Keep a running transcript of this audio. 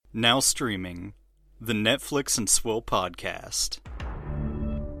Now streaming, the Netflix and Swill podcast.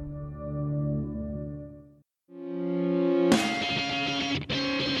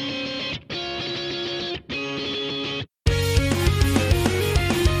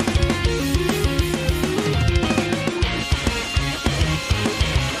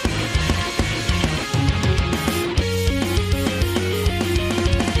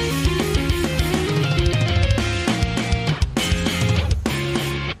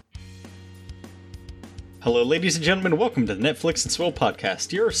 Hello, ladies and gentlemen. Welcome to the Netflix and Swill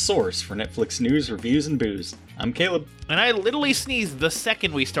podcast, your source for Netflix news, reviews, and booze. I'm Caleb. And I literally sneezed the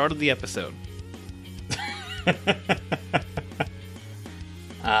second we started the episode.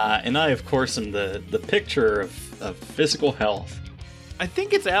 And I, of course, am the picture of physical health. I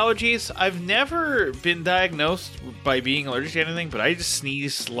think it's allergies. I've never been diagnosed by being allergic to anything, but I just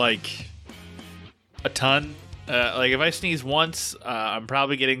sneeze, like, a ton. Like, if I sneeze once, I'm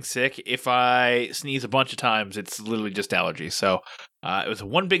probably getting sick. If I sneeze a bunch of times, it's literally just allergies. So, it was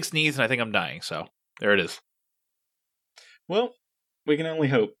one big sneeze, and I think I'm dying. So, there it is. Well, we can only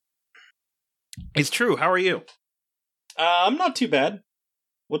hope. It's true. How are you? I'm not too bad.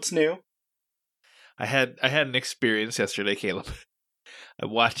 What's new? I had an experience yesterday, Caleb. I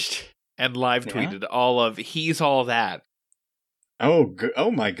watched and live tweeted all of He's All That.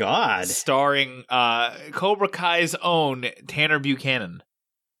 Oh my god. Starring Cobra Kai's own Tanner Buchanan.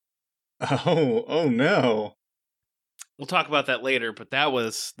 Oh no. We'll talk about that later, but that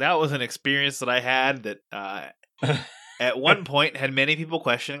was an experience that I had that at one point had many people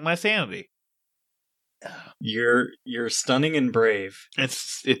questioning my sanity. You're stunning and brave.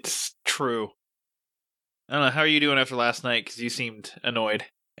 It's true. I don't know, how are you doing after last night? Because you seemed annoyed.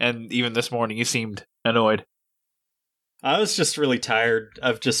 And even this morning, you seemed annoyed. I was just really tired.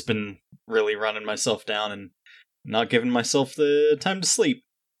 I've just been really running myself down and not giving myself the time to sleep.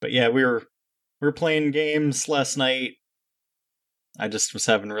 But yeah, we were playing games last night. I just was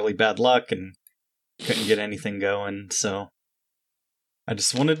having really bad luck and couldn't get anything going, so I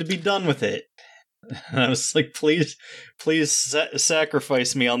just wanted to be done with it. And I was like, please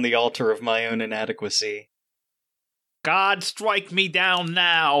sacrifice me on the altar of my own inadequacy. God, strike me down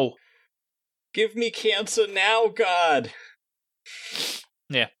now! Give me cancer now, God!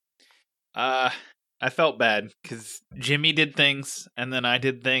 Yeah. I felt bad, because Jimmy did things, and then I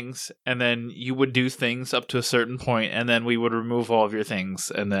did things, and then you would do things up to a certain point, and then we would remove all of your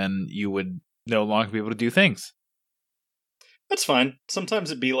things, and then you would no longer be able to do things. That's fine. Sometimes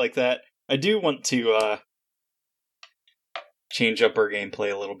it'd be like that. I do want to, change up our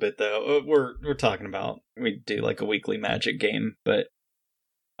gameplay a little bit, though. We're talking about, we do like a weekly Magic game, but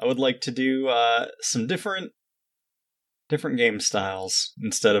I would like to do some different game styles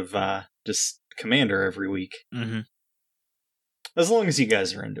instead of just Commander every week. Mm-hmm. As long as you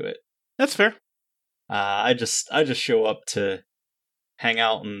guys are into it. That's fair. I just show up to hang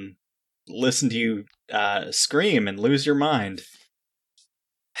out and listen to you scream and lose your mind.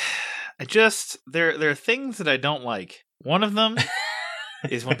 There are things that I don't like. One of them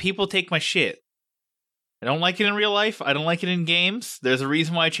is when people take my shit. I don't like it in real life. I don't like it in games. There's a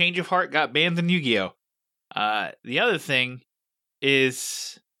reason why Change of Heart got banned in Yu-Gi-Oh! The other thing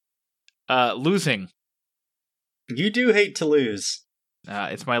is losing. You do hate to lose.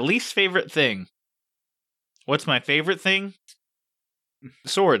 It's my least favorite thing. What's my favorite thing?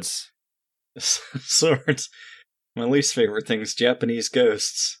 Swords. Swords. My least favorite thing is Japanese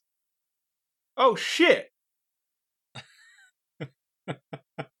ghosts. Oh, shit!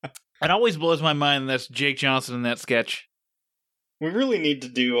 It always blows my mind that's Jake Johnson in that sketch. We really need to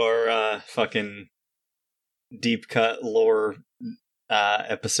do our fucking deep cut lore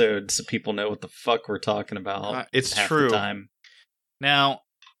episode so people know what the fuck we're talking about. It's half true. The time. Now,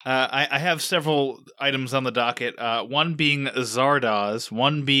 I have several items on the docket. One being Zardoz,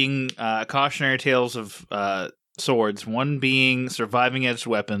 one being Cautionary Tales of Swords, one being Surviving Edged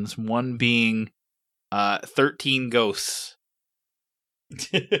Weapons, one being 13 Ghosts.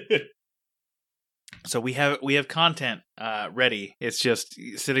 So we have content ready. It's just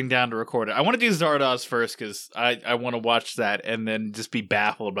sitting down to record it. I want to do Zardoz first because I want to watch that and then just be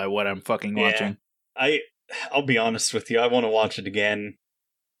baffled by what I'm fucking watching. I'll be honest with you. I want to watch it again.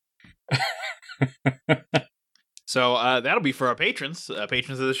 So that'll be for our patrons.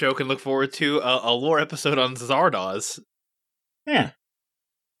 Patrons of the show can look forward to a lore episode on Zardoz. Yeah.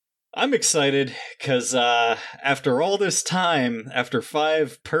 I'm excited because after all this time, after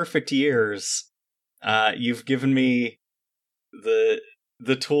 5 perfect years, you've given me the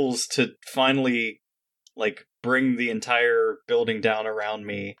tools to finally like bring the entire building down around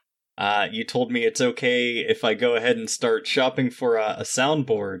me You told me it's okay if I go ahead and start shopping for a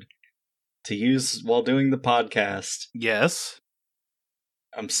soundboard to use while doing the podcast. Yes.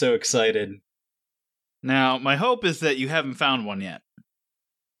 I'm so excited. Now, my hope is that you haven't found one yet.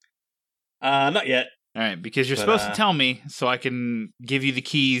 Not yet. All right, because you're supposed to tell me so I can give you the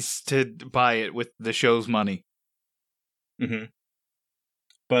keys to buy it with the show's money. Mm-hmm.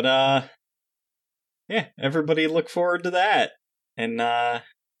 But, yeah, everybody look forward to that. And,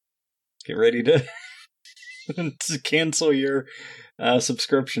 get ready to to cancel your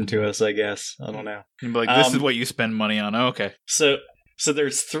subscription to us, I guess. I don't know. You'd be like, this is what you spend money on. Oh, okay. So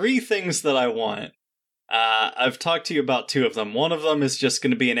there's 3 things that I want. I've talked to you about 2 of them. One of them is just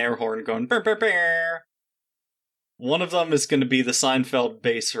going to be an air horn going burr, burr, burr. One of them is going to be the Seinfeld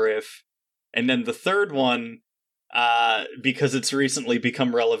bass riff. And then the third one, because it's recently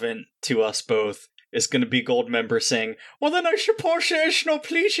become relevant to us both, is going to be Goldmember saying, "Well, then I suppose there's no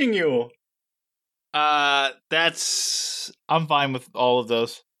pleasing you." I'm fine with all of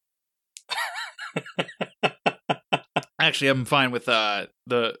those. Actually, I'm fine with the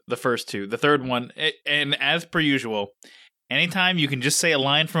first 2. The third one, and as per usual, anytime you can just say a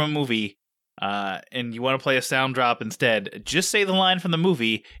line from a movie, and you want to play a sound drop instead, just say the line from the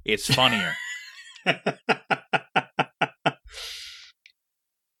movie. It's funnier.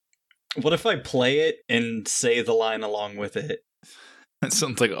 What if I play it and say the line along with it? That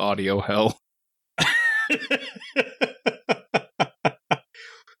sounds like audio hell.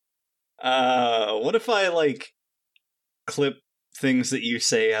 What if I, clip things that you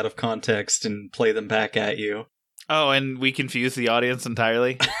say out of context and play them back at you? Oh, and we confuse the audience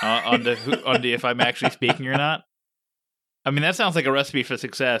entirely on if I'm actually speaking or not? I mean, that sounds like a recipe for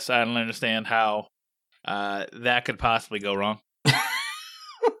success. I don't understand how that could possibly go wrong.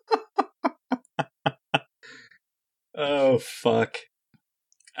 Oh, fuck.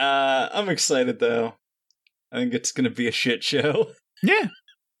 I'm excited, though. I think it's gonna be a shit show. Yeah.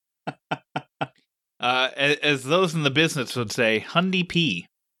 As those in the business would say, Hundy P.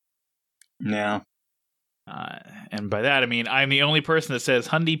 Yeah. And by that, I mean, I'm the only person that says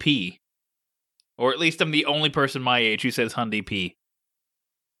Hundy P. Or at least I'm the only person my age who says Hundy P.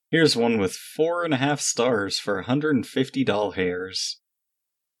 Here's one with 4.5 stars for 150 doll hairs.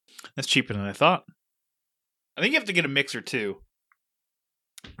 That's cheaper than I thought. I think you have to get a mixer too,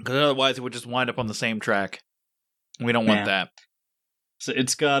 because otherwise it would just wind up on the same track. We don't want that. So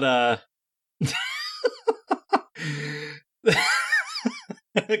it's got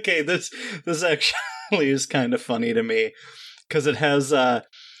okay, this actually is kind of funny to me because it has 4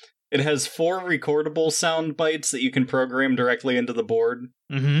 recordable sound bites that you can program directly into the board,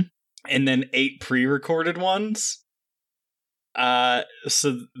 and then 8 pre-recorded ones.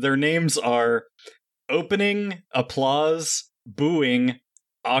 So their names are Opening, Applause, Booing,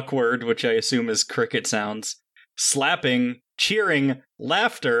 Awkward, which I assume is cricket sounds, Slapping, Cheering,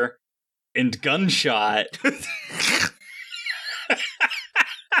 Laughter, and Gunshot.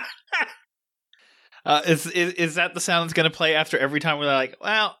 Is that the sound that's going to play after every time we're like,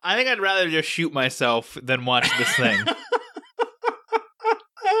 well, I think I'd rather just shoot myself than watch this thing?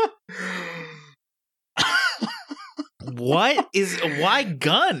 Why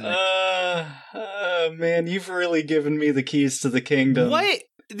gun? Man, you've really given me the keys to the kingdom. What?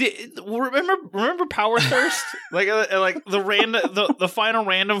 Remember Power Thirst? like the final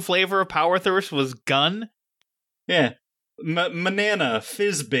random flavor of Power Thirst was gun. Yeah, banana,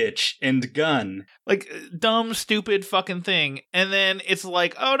 fizz bitch, and gun. Like dumb, stupid fucking thing. And then it's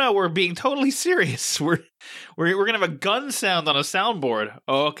like, oh no, we're being totally serious. We're gonna have a gun sound on a soundboard.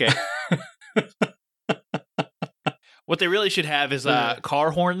 Oh, okay. What they really should have is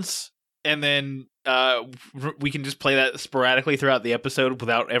car horns, and then we can just play that sporadically throughout the episode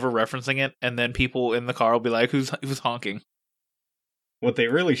without ever referencing it, and then people in the car will be like, who's honking? What they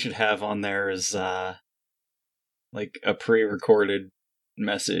really should have on there is like a pre-recorded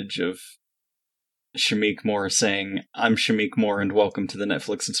message of Shamik Moore saying, "I'm Shamik Moore and welcome to the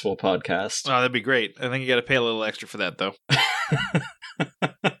Netflix and Swole podcast." Oh, that'd be great. I think you got to pay a little extra for that, though.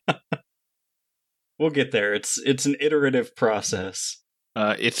 We'll get there. It's an iterative process.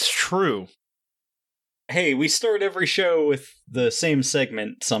 It's true. Hey, we start every show with the same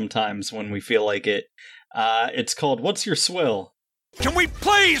segment sometimes when we feel like it. It's called What's Your Swill? Can we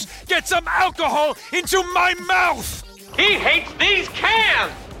please get some alcohol into my mouth? He hates these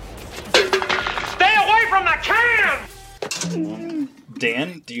cans! Stay away from the can!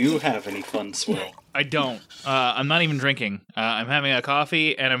 Dan, do you have any fun swill? I don't. I'm not even drinking. I'm having a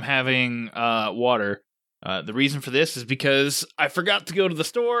coffee and I'm having water. The reason for this is because I forgot to go to the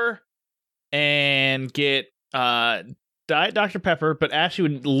store and get Diet Dr. Pepper, but Ashley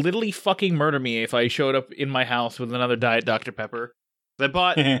would literally fucking murder me if I showed up in my house with another Diet Dr. Pepper. I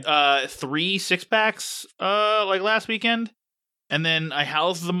bought 3 6-packs like last weekend, and then I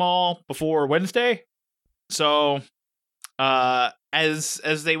housed them all before Wednesday. So,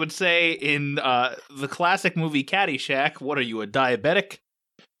 as they would say in the classic movie Caddyshack, what are you, a diabetic?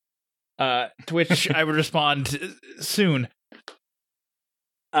 To which I would respond soon.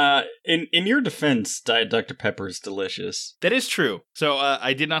 In your defense, Diet Dr. Pepper is delicious. That is true. So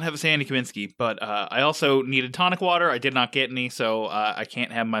I did not have a Sandy Kaminsky, but I also needed tonic water. I did not get any, so I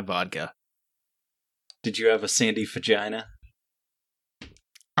can't have my vodka. Did you have a Sandy vagina?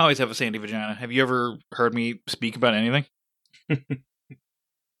 I always have a Sandy vagina. Have you ever heard me speak about anything?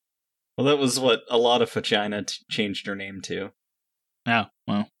 Well, that was what a lot of vagina changed her name to. Oh,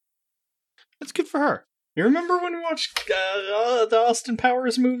 well. That's good for her. You remember when we watched the Austin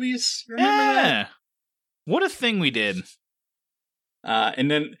Powers movies? You remember that? What a thing we did. And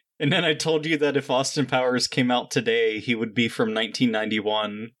then I told you that if Austin Powers came out today, he would be from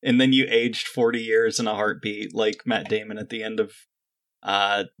 1991. And then you aged 40 years in a heartbeat, like Matt Damon at the end of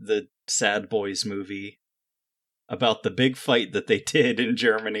the Sad Boys movie about the big fight that they did in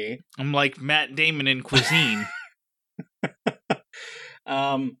Germany. I'm like Matt Damon in Cuisine.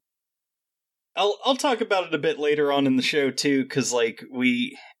 I'll talk about it a bit later on in the show too, because like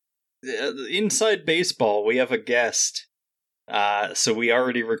inside baseball we have a guest, so we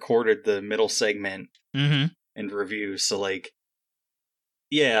already recorded the middle segment and review. So like,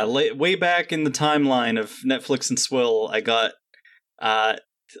 yeah, way back in the timeline of Netflix and Swill, I got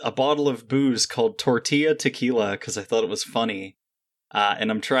a bottle of booze called Tortilla Tequila because I thought it was funny,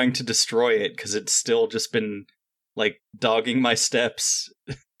 and I'm trying to destroy it because it's still just been like dogging my steps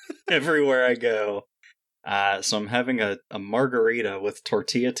everywhere I go. So I'm having a margarita with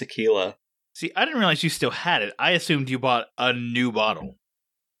Tortilla Tequila. See, I didn't realize you still had it. I assumed you bought a new bottle.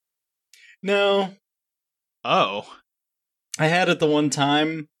 No. Oh. I had it the one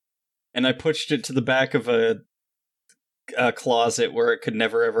time, and I pushed it to the back of a closet where it could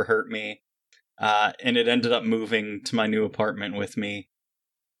never ever hurt me. And it ended up moving to my new apartment with me.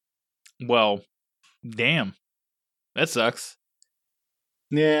 Well, damn. That sucks.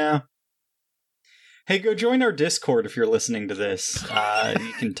 Yeah. Hey, go join our Discord if you're listening to this.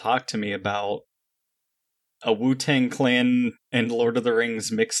 You can talk to me about a Wu-Tang Clan and Lord of the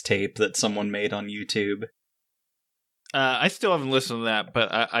Rings mixtape that someone made on YouTube. I still haven't listened to that,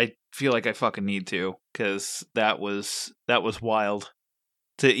 but I feel like I fucking need to, because that was wild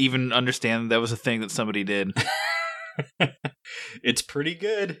to even understand that was a thing that somebody did. It's pretty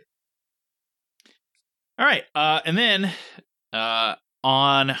good. All right, and then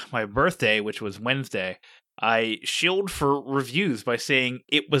on my birthday, which was Wednesday, I shilled for reviews by saying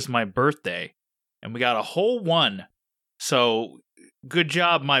it was my birthday, and we got a whole 1. So good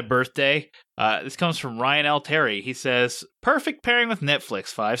job, my birthday. This comes from Ryan L. Terry. He says, perfect pairing with Netflix,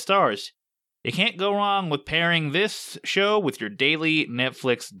 5 stars. You can't go wrong with pairing this show with your daily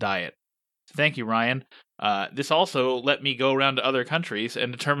Netflix diet. Thank you, Ryan. This also let me go around to other countries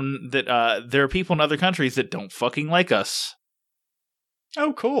and determine that there are people in other countries that don't fucking like us.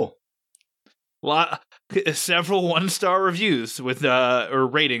 Oh, cool. Several 1-star reviews with or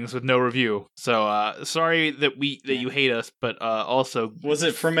ratings with no review. So sorry that you hate us, but also, was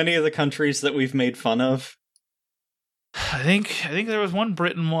it from any of the countries that we've made fun of? I think there was one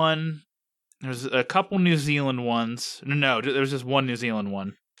Britain one. There was a couple New Zealand ones. No, there was just one New Zealand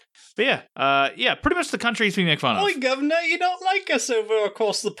one. But yeah, pretty much the countries we make fun of. Oi, governor, you don't like us over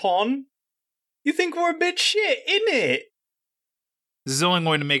across the pond. You think we're a bit shit, innit? This is only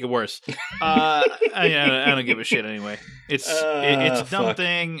going to make it worse. I don't give a shit anyway. It's a dumb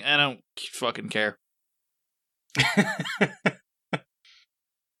thing. I don't fucking care.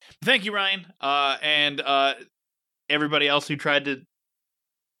 Thank you, Ryan, and everybody else who tried to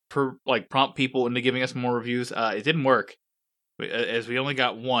prompt people into giving us more reviews. It didn't work, as we only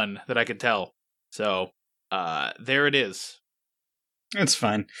got 1 that I could tell. So there it is. That's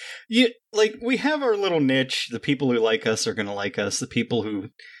fine. We have our little niche. The people who like us are going to like us. The people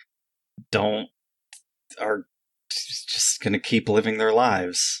who don't are just going to keep living their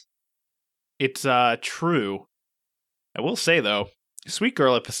lives. It's true. I will say, though, Sweet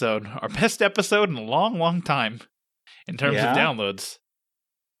Girl episode, our best episode in a long, long time in terms of downloads.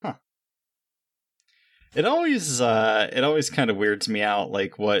 Huh. It always kind of weirds me out,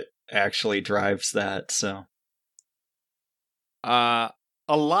 like, what actually drives that, so... A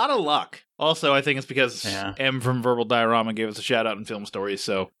lot of luck. Also, I think it's because M from Verbal Diorama gave us a shout out in Film Stories,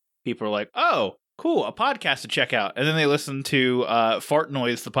 so people are like, oh, cool, a podcast to check out. And then they listen to Fart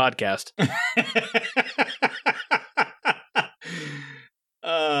Noise, the podcast.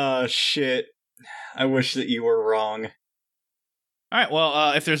 shit. I wish that you were wrong. All right,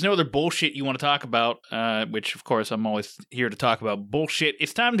 well, if there's no other bullshit you want to talk about, which, of course, I'm always here to talk about bullshit,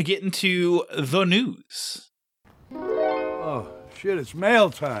 it's time to get into the news. Oh, shit, it's mail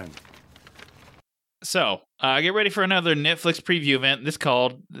time. So, get ready for another Netflix preview event. This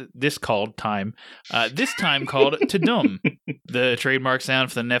time called Tudum, the trademark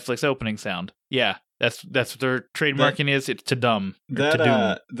sound for the Netflix opening sound. Yeah, that's what their trademarking is. It's Tudum.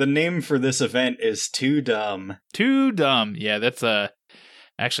 The name for this event is Too Dumb. Too Dumb. Yeah, that's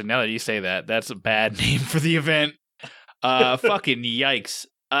actually, now that you say that, that's a bad name for the event. Fucking yikes.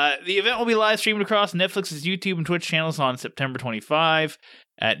 The event will be live streamed across Netflix's YouTube and Twitch channels on September 25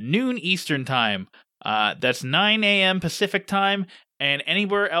 at noon Eastern time. That's 9 a.m. Pacific time, and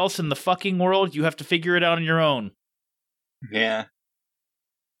anywhere else in the fucking world, you have to figure it out on your own. Yeah.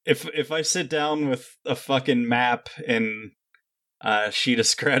 If I sit down with a fucking map and a sheet of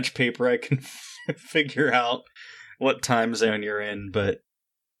scratch paper, I can figure out what time zone you're in, but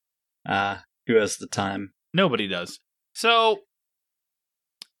who has the time? Nobody does. So,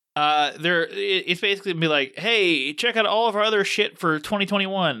 it's basically be like, hey, check out all of our other shit for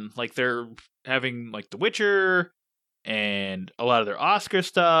 2021. Like, they're having, like, The Witcher and a lot of their Oscar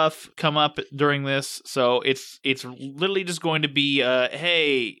stuff come up during this. So it's literally just going to be,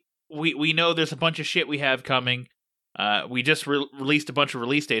 hey, we know there's a bunch of shit we have coming. We just released a bunch of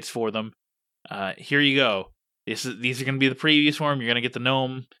release dates for them. Here you go. These are going to be the previews for them. You're going to get to know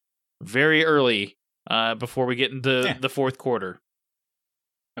them very early before we get into the fourth quarter.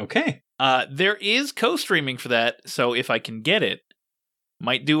 Okay. There is co-streaming for that, so if I can get it,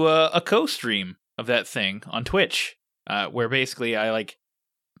 might do a co-stream of that thing on Twitch, where basically I like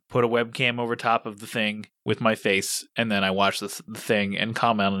put a webcam over top of the thing with my face, and then I watch the thing and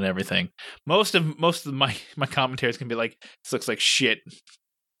comment on everything. Most of my commentary is gonna be like, "This looks like shit."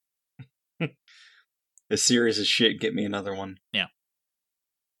 A series of shit. Get me another one. Yeah.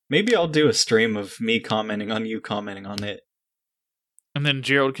 Maybe I'll do a stream of me commenting on you commenting on it. And then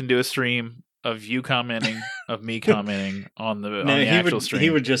Gerald can do a stream of you commenting, of me commenting on the actual stream. He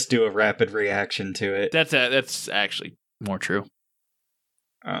would just do a rapid reaction to it. That's actually more true.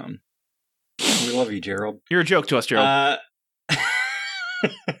 We love you, Gerald. You're a joke to us, Gerald.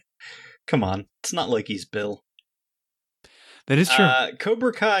 Come on. It's not like he's Bill. That is true.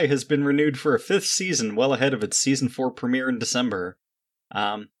 Cobra Kai has been renewed for a 5th season, well ahead of its season 4 premiere in December.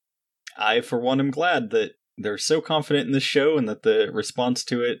 I, for one, am glad that they're so confident in this show and that the response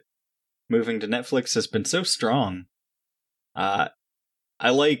to it moving to Netflix has been so strong. I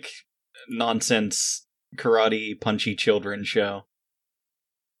like nonsense karate punchy children show.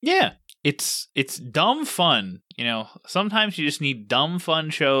 Yeah, it's dumb fun. You know, sometimes you just need dumb fun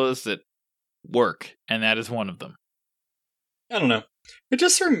shows that work, and that is one of them. I don't know. It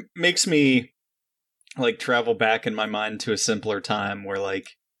just sort of makes me like travel back in my mind to a simpler time where like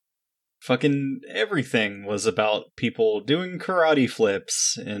fucking everything was about people doing karate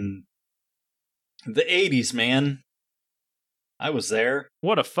flips in the 80s, man. I was there.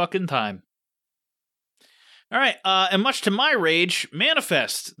 What a fucking time. All right, and much to my rage,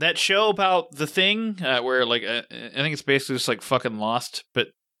 Manifest, that show about the thing, where, like, I think it's basically just, like, fucking Lost, but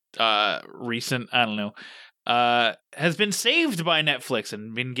recent, I don't know, has been saved by Netflix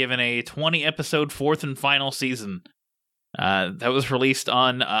and been given a 20-episode 4th and final season. That was released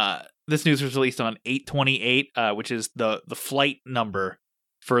on, this news was released on 8/28, which is the flight number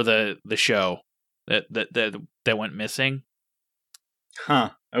for the show that went missing.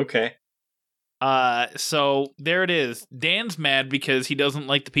 Huh, okay. So there it is. Dan's mad because he doesn't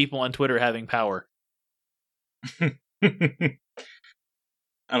like the people on Twitter having power. I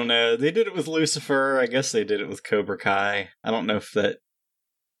don't know. They did it with Lucifer. I guess they did it with Cobra Kai. I don't know if that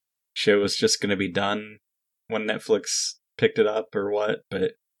show was just going to be done when Netflix picked it up or what,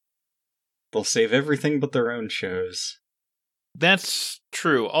 but they'll save everything but their own shows. That's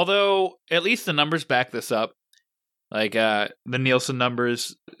true. Although, at least the numbers back this up. Like, the Nielsen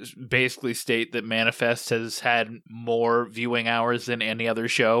numbers basically state that Manifest has had more viewing hours than any other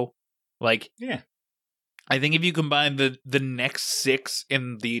show. Like, yeah. I think if you combine the next 6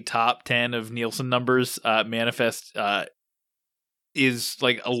 in the top 10 of Nielsen numbers, Manifest is,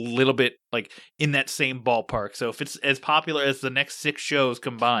 like, a little bit, like, in that same ballpark. So if it's as popular as the next 6 shows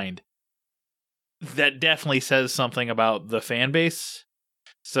combined, that definitely says something about the fan base.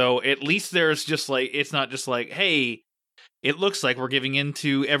 So at least there's just like, it's not just like, hey, it looks like we're giving in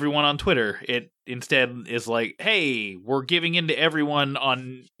to everyone on Twitter. It instead is like, hey, we're giving in to everyone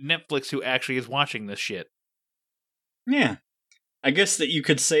on Netflix who actually is watching this shit. Yeah. I guess that you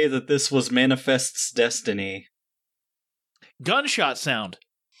could say that this was Manifest's destiny. Gunshot sound.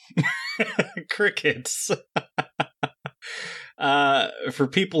 Crickets. For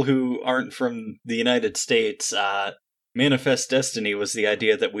people who aren't from the United States, Manifest Destiny was the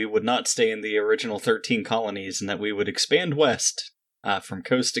idea that we would not stay in the original 13 colonies and that we would expand west from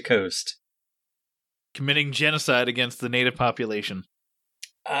coast to coast. Committing genocide against the native population.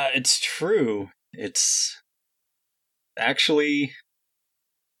 It's true. It's actually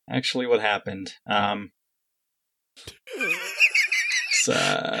what happened.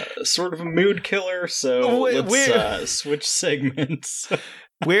 It's sort of a mood killer, so let's switch segments.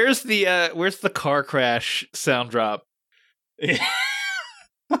 Where's the car crash sound drop?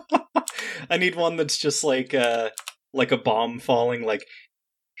 I need one that's just like a bomb falling, like.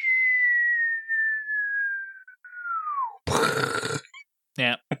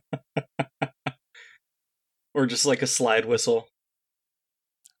 Yeah. Or just like a slide whistle.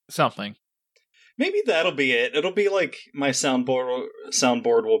 Something. Maybe that'll be it. It'll be like my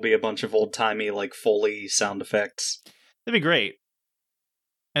soundboard will be a bunch of old-timey, like, Foley sound effects. That'd be great.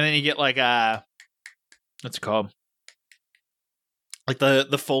 And then you get like what's it called? Like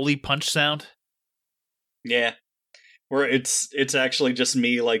the Foley punch sound? Yeah. Where it's actually just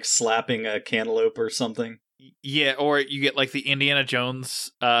me like slapping a cantaloupe or something. Yeah, or you get like the Indiana Jones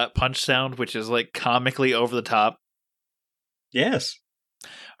punch sound, which is like comically over the top. Yes.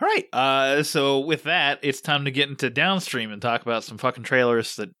 All right. So with that, it's time to get into Downstream and talk about some fucking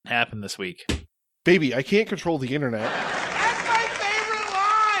trailers that happened this week. Baby, I can't control the internet. That's my favorite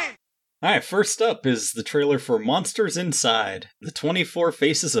line! Alright, first up is the trailer for Monsters Inside, the 24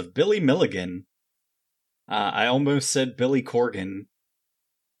 Faces of Billy Milligan. I almost said Billy Corgan.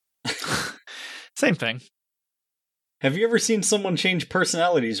 Same thing. Have you ever seen someone change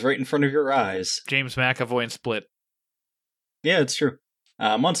personalities right in front of your eyes? James McAvoy and Split. Yeah, it's true.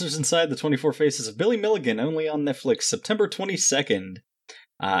 Monsters Inside, the 24 Faces of Billy Milligan, only on Netflix, September 22nd.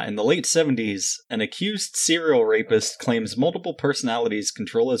 In the late 70s, an accused serial rapist claims multiple personalities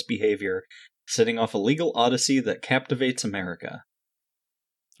control his behavior, setting off a legal odyssey that captivates America.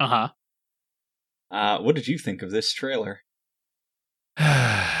 Uh-huh. What did you think of this trailer?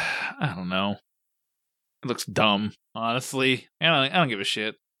 I don't know. It looks dumb, honestly. I don't give a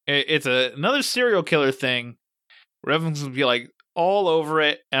shit. It's another serial killer thing where everyone's going to be like all over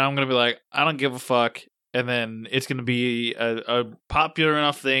it, and I'm going to be like, I don't give a fuck. And then it's going to be a popular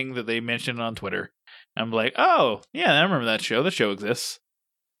enough thing that they mention on Twitter. I'm like, oh, yeah, I remember that show. The show exists.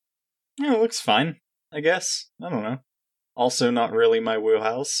 Yeah, it looks fine, I guess. I don't know. Also not really my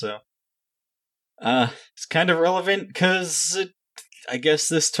wheelhouse, so... it's kind of relevant because I guess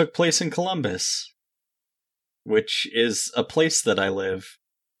this took place in Columbus, which is a place that I live.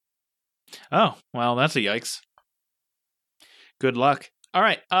 Oh, well, that's a yikes. Good luck. All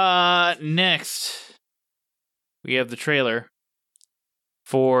right, next, we have the trailer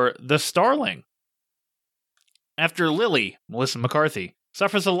for The Starling. After Lily, Melissa McCarthy,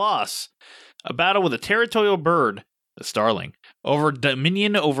 suffers a loss, a battle with a territorial bird, the starling, over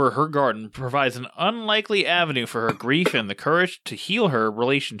dominion over her garden provides an unlikely avenue for her grief and the courage to heal her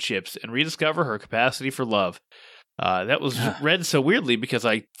relationships and rediscover her capacity for love. That was read so weirdly because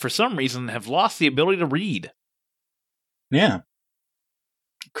I, for some reason, have lost the ability to read. Yeah.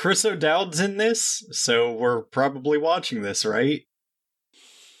 Chris O'Dowd's in this, so we're probably watching this, right?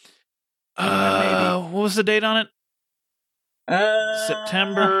 What was the date on it?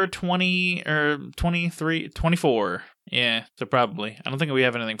 September 20 or 23, 24. Yeah, so probably. I don't think we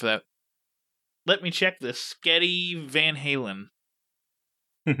have anything for that. Let me check this. Sketty Van Halen.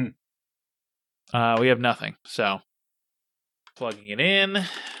 We have nothing. So, plugging it in.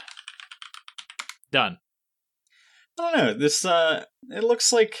 Done. I don't know. This it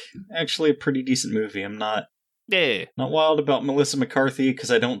looks like actually a pretty decent movie. I'm not wild about Melissa McCarthy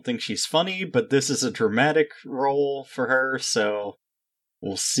because I don't think she's funny, but this is a dramatic role for her, so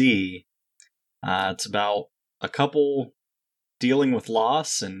we'll see. It's about a couple dealing with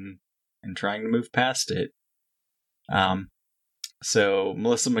loss and trying to move past it. So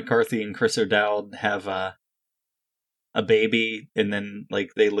Melissa McCarthy and Chris O'Dowd have a baby, and then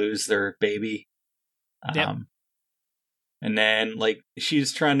like they lose their baby. Yep. And then like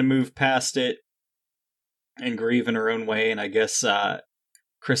she's trying to move past it and grieve in her own way, and I guess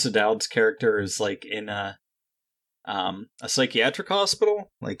Chris O'Dowd's character is like in a psychiatric hospital,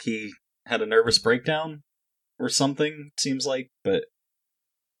 like he had a nervous breakdown or something, it seems like, but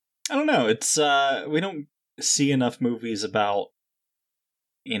I don't know, it's we don't see enough movies about,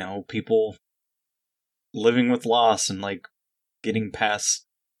 you know, people living with loss and like getting past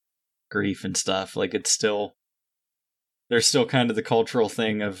grief and stuff. Like there's still kind of the cultural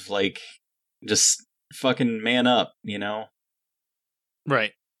thing of like just fucking man up, you know?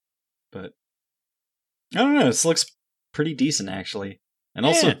 Right. I don't know. This looks pretty decent, actually. And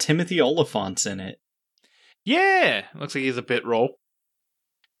also Yeah. Timothy Oliphant's in it. Yeah, looks like he's a bit role.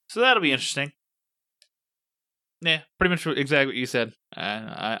 So that'll be interesting. Yeah, pretty much exactly what you said.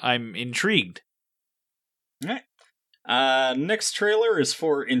 I'm intrigued. Next trailer is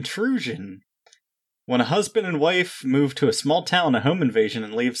for Intrusion. When a husband and wife move to a small town, a home invasion,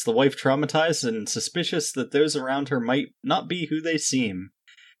 and leaves the wife traumatized and suspicious that those around her might not be who they seem.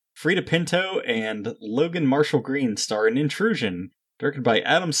 Frida Pinto and Logan Marshall Green star in Intrusion, directed by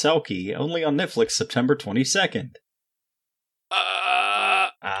Adam Selke, only on Netflix September 22nd.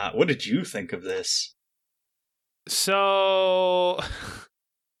 What did you think of this? So,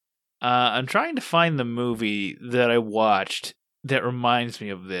 I'm trying to find the movie that I watched that reminds me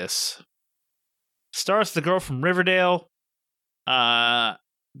of this. Stars the girl from Riverdale.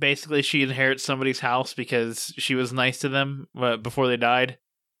 Basically, she inherits somebody's house because she was nice to them before they died.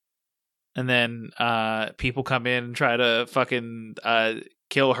 And then people come in and try to fucking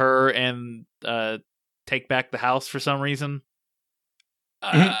kill her and take back the house for some reason.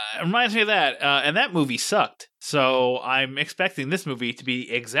 It reminds me of that. And that movie sucked. So I'm expecting this movie to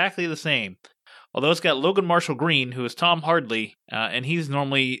be exactly the same. Although it's got Logan Marshall Green, who is Tom Hardy, and he's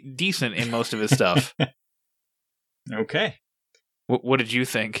normally decent in most of his stuff. Okay. What did you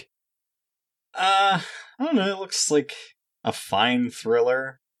think? I don't know. It looks like a fine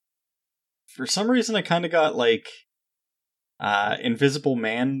thriller. For some reason, I kind of got, like, Invisible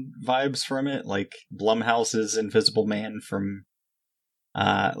Man vibes from it. Like, Blumhouse's Invisible Man from,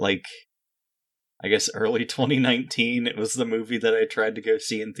 like, I guess early 2019. It was the movie that I tried to go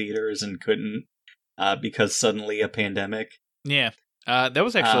see in theaters and couldn't because suddenly a pandemic. Yeah. That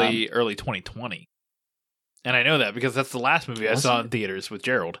was actually early 2020. And I know that because that's the last movie I saw in theaters with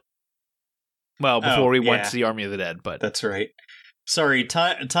Gerald. Well, before we went to see Army of the Dead, but that's right. Sorry,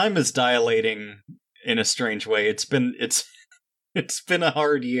 time is dilating in a strange way. It's been a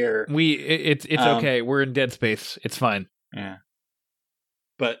hard year. It's okay. We're in dead space. It's fine. Yeah.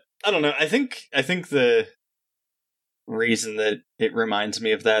 But I don't know. I think the reason that it reminds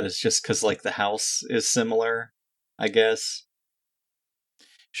me of that is just because, like, the house is similar, I guess.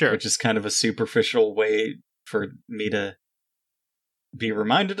 Sure. Which is kind of a superficial way for me to be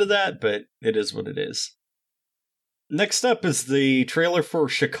reminded of that, but it is what it is. Next up is the trailer for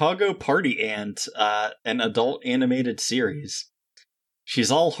Chicago Party Ant, an adult animated series.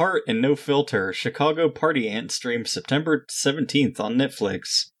 She's all heart and no filter. Chicago Party Ant streams September 17th on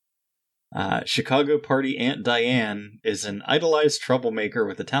Netflix. Chicago Party Aunt Diane is an idolized troublemaker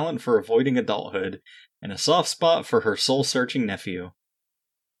with a talent for avoiding adulthood and a soft spot for her soul-searching nephew.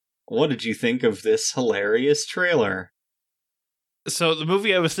 What did you think of this hilarious trailer? So the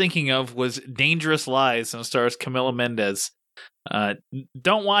movie I was thinking of was Dangerous Lies and stars Camila Mendes.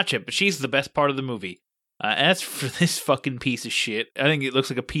 Don't watch it, but she's the best part of the movie. As for this fucking piece of shit, I think it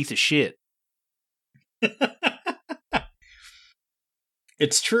looks like a piece of shit.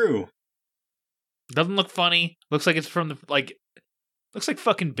 It's true. Doesn't look funny. Looks like it's from the looks like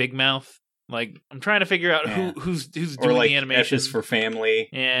fucking Big Mouth. Like, I'm trying to figure out who's doing the animation. F is for Family.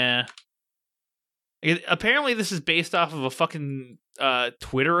 Yeah. Apparently, this is based off of a fucking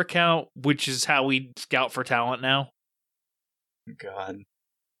Twitter account, which is how we scout for talent now. God.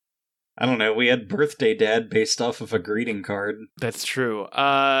 I don't know. We had Birthday Dad based off of a greeting card. That's true.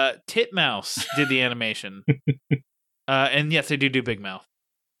 Titmouse did the animation. And yes, they do Big Mouth.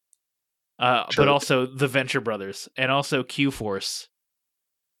 But also the Venture Brothers. And also Q-Force.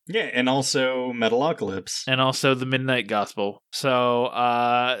 Yeah, and also Metalocalypse. And also the Midnight Gospel. So,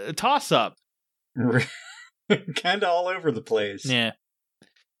 toss up. Kind of all over the place. Yeah.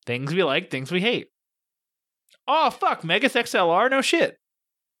 Things we like, things we hate. Oh, fuck. Megas XLR? No shit.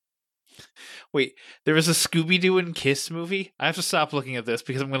 Wait, there was a Scooby-Doo and Kiss movie? I have to stop looking at this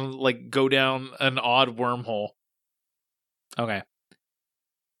because I'm going to, go down an odd wormhole. Okay.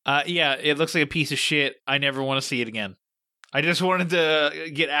 Yeah, it looks like a piece of shit. I never want to see it again. I just wanted to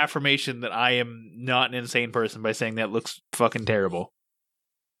get affirmation that I am not an insane person by saying that looks fucking terrible.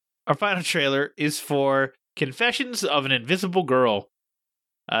 Our final trailer is for Confessions of an Invisible Girl.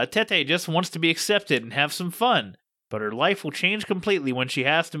 Tete just wants to be accepted and have some fun, but her life will change completely when she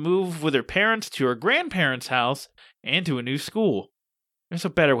has to move with her parents to her grandparents' house and to a new school. There's a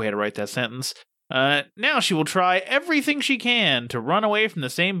better way to write that sentence. Now she will try everything she can to run away from the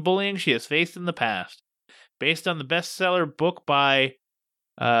same bullying she has faced in the past. Based on the bestseller book by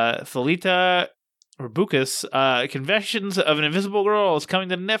Thalita Rabukas, Confessions of an Invisible Girl is coming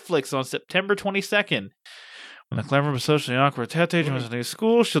to Netflix on September 22nd. When the clever but socially awkward Tete joins a new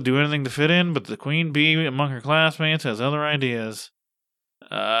school, she'll do anything to fit in, but the queen bee among her classmates has other ideas.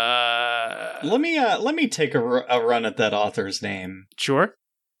 Let me take a run at that author's name. Sure.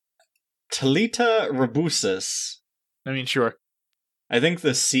 Talita Rabusis. I mean, sure. I think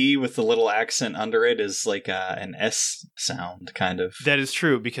the C with the little accent under it is like an S sound, kind of. That is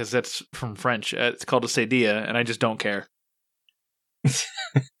true, because that's from French. It's called a cédille, and I just don't care.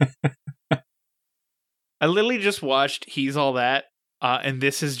 I literally just watched He's All That, and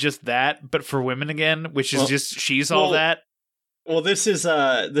this is just that, but for women again, which is just She's All That. Well, this is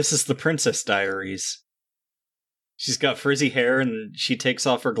the Princess Diaries. She's got frizzy hair, and she takes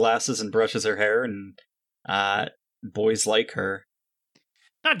off her glasses and brushes her hair, and boys like her.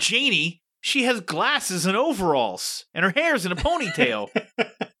 Not Janie. She has glasses and overalls, and her hair's in a ponytail.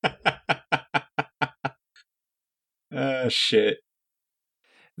 Shit.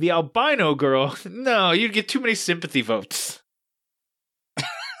 The albino girl. No, you'd get too many sympathy votes.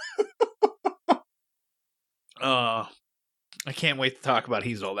 I can't wait to talk about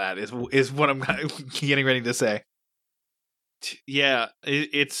He's All That, is what I'm getting ready to say. Yeah,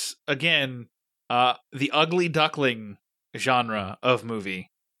 it's, again, the ugly duckling genre of movie.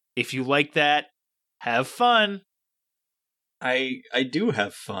 If you like that, have fun. I do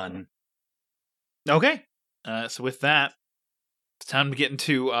have fun. Okay. So with that, it's time to get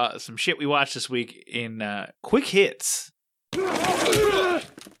into some shit we watched this week in Quick Hits.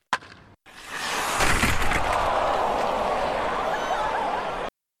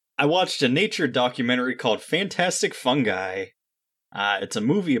 I watched a nature documentary called Fantastic Fungi. It's a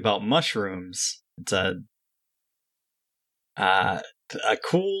movie about mushrooms. It's a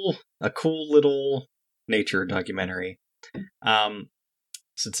cool little nature documentary.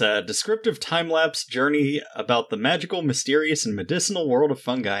 So it's a descriptive time-lapse journey about the magical, mysterious, and medicinal world of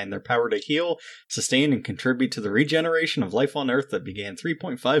fungi and their power to heal, sustain, and contribute to the regeneration of life on Earth that began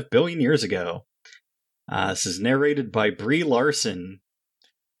 3.5 billion years ago. This is narrated by Brie Larson,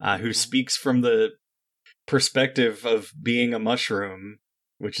 who speaks from the perspective of being a mushroom,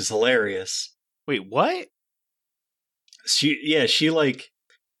 which is hilarious. Wait, what? She like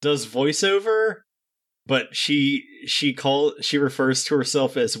does voiceover, but she refers to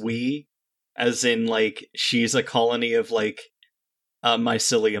herself as we, as in like she's a colony of like a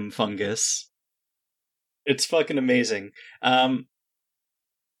mycelium fungus. It's fucking amazing. I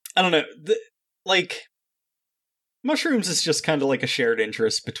don't know, like mushrooms is just kind of like a shared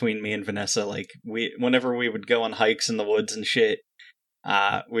interest between me and Vanessa. Like whenever we would go on hikes in the woods and shit,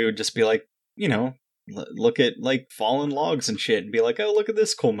 we would just be like, you know, look at like fallen logs and shit and be like, oh, look at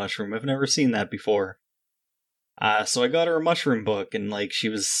this cool mushroom. I've never seen that before. So I got her a mushroom book, and like she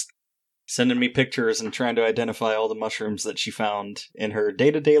was sending me pictures and trying to identify all the mushrooms that she found in her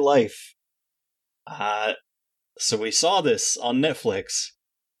day-to-day life. So we saw this on Netflix,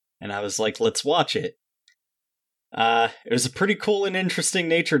 and I was like, let's watch it. It was a pretty cool and interesting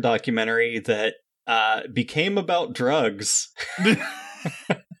nature documentary that became about drugs.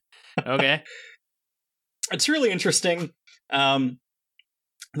 Okay. It's really interesting.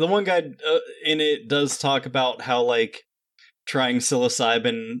 The one guy in it does talk about how like trying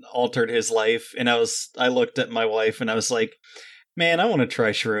psilocybin altered his life, and I looked at my wife and I was like, man, I want to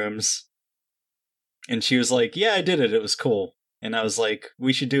try shrooms. And she was like, yeah, I did it. It was cool. And I was like,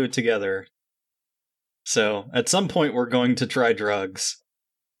 we should do it together. So at some point we're going to try drugs.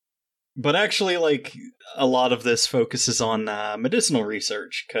 But actually, like, a lot of this focuses on medicinal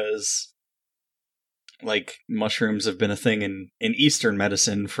research, because like mushrooms have been a thing in Eastern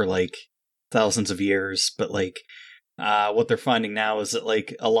medicine for like thousands of years, but like what they're finding now is that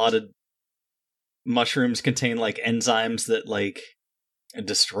like a lot of mushrooms contain like enzymes that like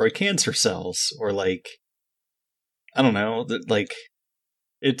destroy cancer cells, or like I don't know, that like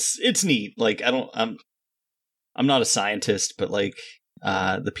it's neat. Like I'm not a scientist, but like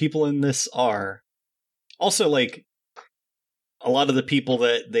the people in this are. Also, like a lot of the people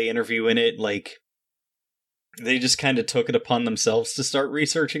that they interview in it, like they just kind of took it upon themselves to start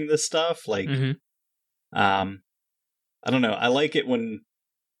researching this stuff. Like, I don't know. I like it when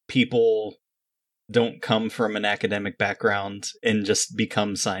people don't come from an academic background and just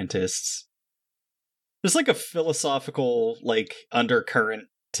become scientists. There's like a philosophical like undercurrent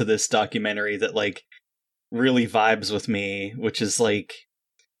to this documentary that like really vibes with me, which is like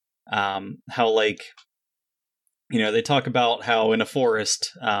how like, you know, they talk about how in a forest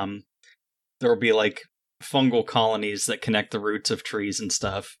there will be like fungal colonies that connect the roots of trees and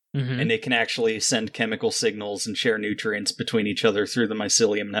stuff, and they can actually send chemical signals and share nutrients between each other through the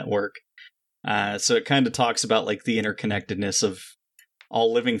mycelium network. So it kind of talks about like the interconnectedness of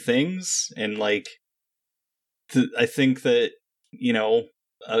all living things, and like I think that, you know,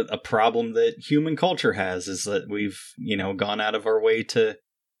 a problem that human culture has is that we've, you know, gone out of our way to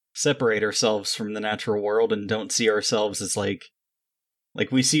separate ourselves from the natural world and don't see ourselves as like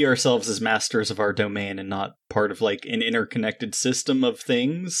we see ourselves as masters of our domain and not part of like an interconnected system of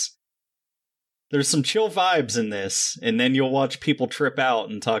things. There's some chill vibes in this, and then you'll watch people trip out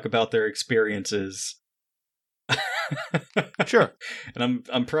and talk about their experiences. Sure. And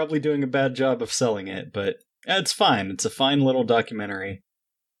I'm probably doing a bad job of selling it, but it's fine. It's a fine little documentary.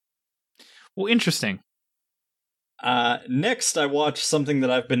 Well, interesting. Next, I watched something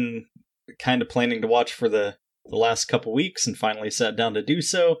that I've been kind of planning to watch for the last couple weeks and finally sat down to do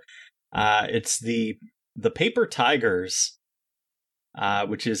so. It's the Paper Tigers,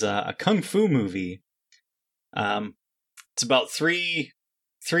 which is a kung fu movie. It's about three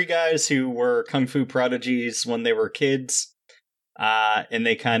guys who were kung fu prodigies when they were kids, and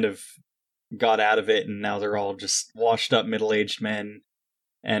they kind of got out of it, and now they're all just washed up middle-aged men,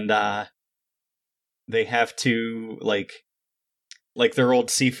 and they have to like their old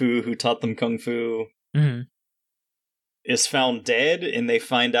Sifu who taught them kung fu is found dead, and they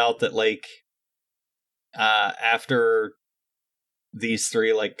find out that like after these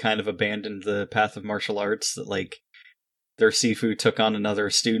three like kind of abandoned the path of martial arts, that like their Sifu took on another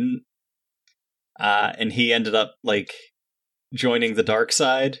student, and he ended up like joining the dark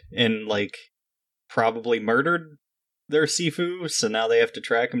side and like probably murdered their Sifu, so now they have to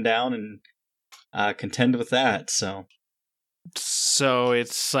track him down and contend with that. So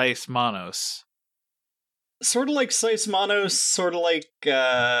it's Seismanos. Sort of like Seismanos, sort of like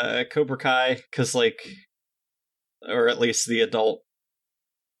Cobra Kai, because like, or at least the adult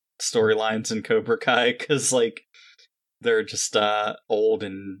storylines in Cobra Kai, because like they're just old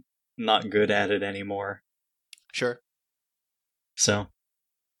and not good at it anymore. Sure. So,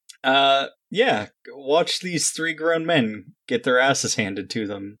 yeah, watch these three grown men get their asses handed to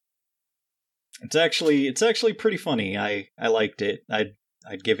them. It's actually pretty funny. I liked it. I'd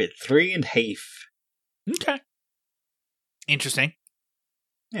give it 3.5. Okay. Interesting.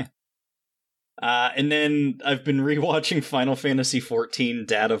 Yeah. And then I've been rewatching Final Fantasy XIV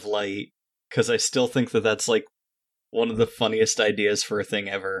Dad of Light, because I still think that that's like one of the funniest ideas for a thing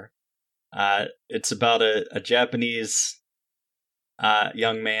ever. It's about a Japanese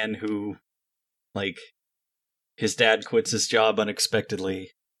young man who, like, his dad quits his job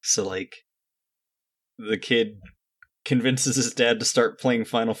unexpectedly, so like the kid convinces his dad to start playing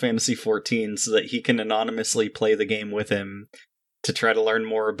Final Fantasy XIV so that he can anonymously play the game with him to try to learn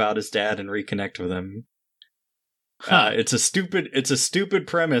more about his dad and reconnect with him. It's a stupid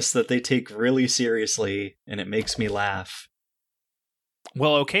premise that they take really seriously, and it makes me laugh.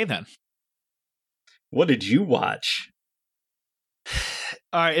 Well, okay then. What did you watch?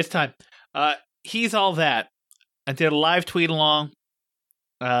 All right, it's time. He's All That. I did a live tweet along.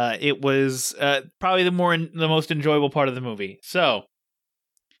 It was probably the most enjoyable part of the movie. So,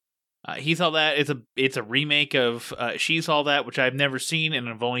 He's All That. It's a remake of She's All That, which I've never seen, and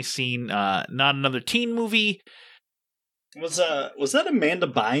I've only seen not another teen movie. Was that Amanda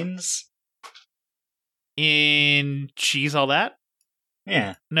Bynes In She's All That?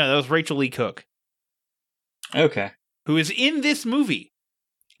 Yeah. No, that was Rachel Lee Cook. Okay. Who is in this movie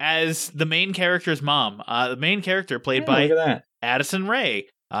as the main character's mom. The main character played by look at that. Addison Rae.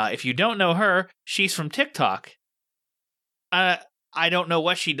 If you don't know her, she's from TikTok. I don't know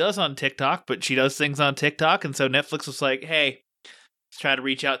what she does on TikTok, but she does things on TikTok, and so Netflix was like, hey, let's try to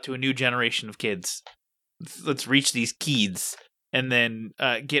reach out to a new generation of kids. Let's reach these kids, and then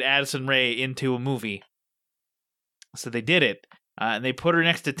get Addison Rae into a movie. So they did it, and they put her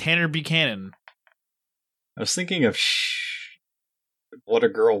next to Tanner Buchanan. I was thinking of What a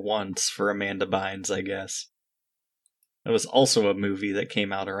Girl Wants for Amanda Bynes, I guess. That was also a movie that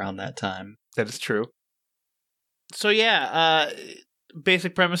came out around that time. That is true. So yeah,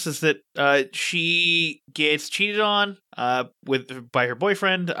 basic premise is that she gets cheated on by her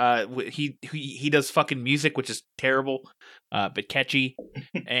boyfriend. He does fucking music, which is terrible, but catchy,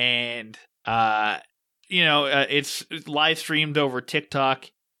 and it's live streamed over TikTok.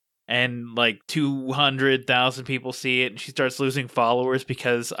 And like 200,000 people see it, and she starts losing followers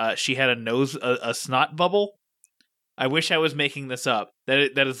because she had a snot bubble. I wish I was making this up.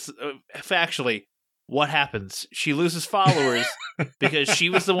 That is factually what happens. She loses followers because she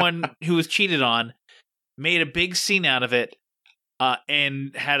was the one who was cheated on, made a big scene out of it,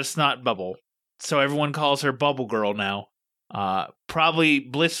 and had a snot bubble. So everyone calls her Bubble Girl now. Probably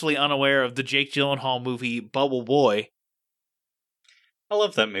blissfully unaware of the Jake Gyllenhaal movie Bubble Boy. I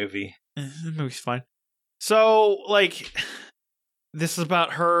love that movie. The movie's fine. So, like, this is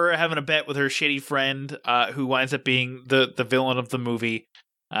about her having a bet with her shitty friend, who winds up being the villain of the movie,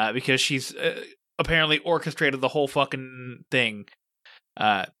 because she's apparently orchestrated the whole fucking thing.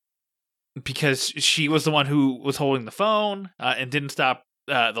 because she was the one who was holding the phone and didn't stop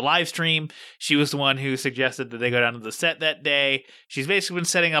the live stream. She was the one who suggested that they go down to the set that day. She's basically been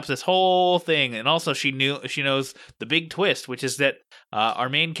setting up this whole thing, and also she knows the big twist, which is that our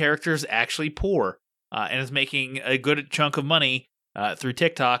main character is actually poor and is making a good chunk of money through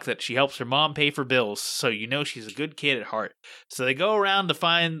TikTok that she helps her mom pay for bills. So you know she's a good kid at heart. So they go around to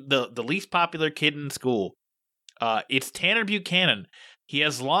find the least popular kid in school. It's Tanner Buchanan. He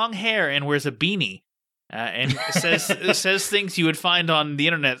has long hair and wears a beanie. And says things you would find on the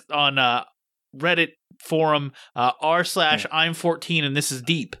internet on Reddit forum r/I'm 14 and this is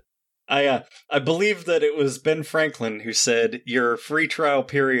deep. I believe that it was Ben Franklin who said your free trial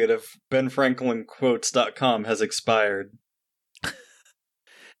period of benfranklinquotes.com has expired.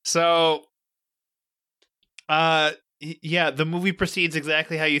 So, yeah, the movie proceeds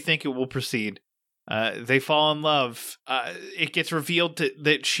exactly how you think it will proceed. They fall in love. It gets revealed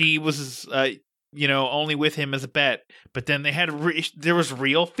that she was only with him as a bet, but then they had there was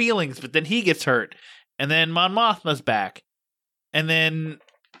real feelings, but then he gets hurt, and then Mon Mothma's back, and then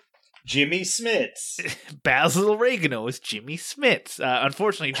Jimmy Smits. Basil Oregano is Jimmy Smits.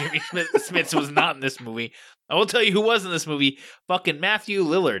 Unfortunately, Jimmy Smits was not in this movie. I will tell you who was in this movie. Fucking Matthew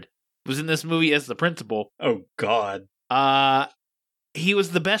Lillard was in this movie as the principal. Oh God. He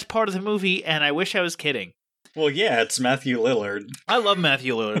was the best part of the movie, and I wish I was kidding. Well, yeah, it's Matthew Lillard. I love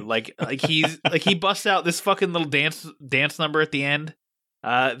Matthew Lillard. He busts out this fucking little dance number at the end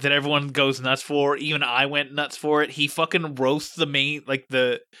that everyone goes nuts for. Even I went nuts for it. He fucking roasts the main,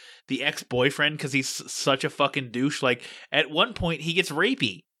 the ex-boyfriend because he's such a fucking douche. Like, at one point, he gets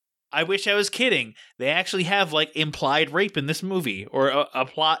rapey. I wish I was kidding. They actually have, implied rape in this movie, or a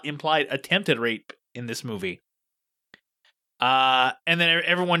plot implied attempted rape in this movie. And then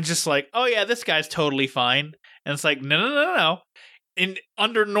everyone's just like, oh yeah, this guy's totally fine. And it's like, no.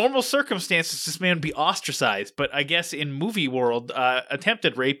 Under normal circumstances, this man would be ostracized. But I guess in movie world,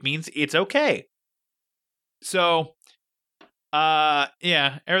 attempted rape means it's okay. So,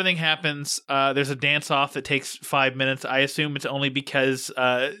 yeah, everything happens. There's a dance-off that takes 5 minutes. I assume it's only because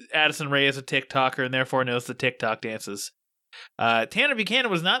Addison Rae is a TikToker and therefore knows the TikTok dances. Tanner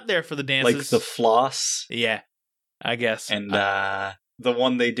Buchanan was not there for the dances. Like the floss? Yeah, I guess. And the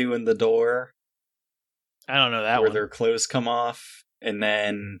one they do in the door. I don't know that where one. their clothes come off, and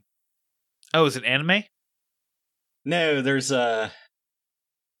then... Oh, is it anime? No, there's I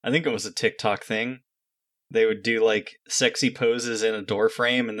think it was a TikTok thing. They would do, sexy poses in a door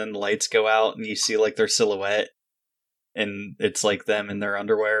frame, and then the lights go out, and you see, their silhouette, and it's, them in their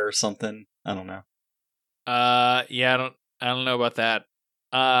underwear or something. I don't know. Yeah, I don't know about that.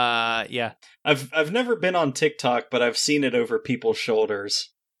 Yeah. I've never been on TikTok, but I've seen it over people's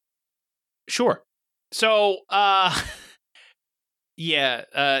shoulders. Sure. So, yeah,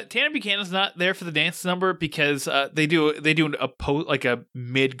 Tanner Buchanan's not there for the dance number because they do a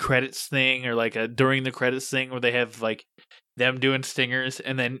mid credits thing or a during the credits thing where they have them doing stingers,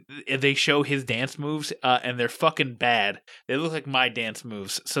 and then they show his dance moves, and they're fucking bad. They look like my dance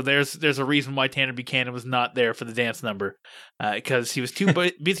moves. So there's a reason why Tanner Buchanan was not there for the dance number, because he was too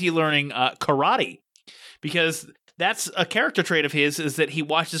busy learning karate. Because that's a character trait of his, is that he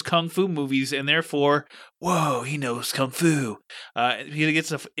watches kung fu movies, and therefore, whoa, he knows kung fu. He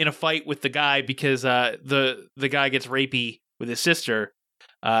gets in a fight with the guy because the guy gets rapey with his sister.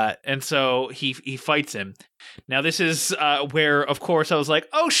 And so he fights him. Now this is where, of course, I was like,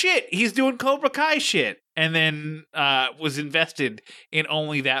 oh shit, he's doing Cobra Kai shit. And then was invested in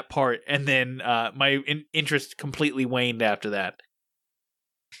only that part. And then my interest completely waned after that.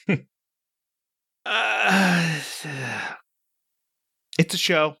 It's a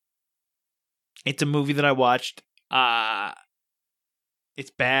show. It's a movie that I watched.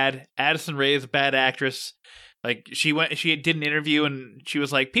 It's bad. Addison Rae is a bad actress. She did an interview and she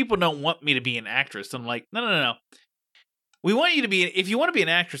was like, people don't want me to be an actress. I'm like, no. We want you to be, if you want to be an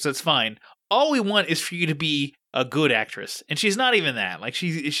actress, that's fine. All we want is for you to be a good actress. And she's not even that.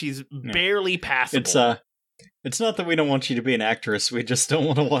 She's barely passable. It's not that we don't want you to be an actress. We just don't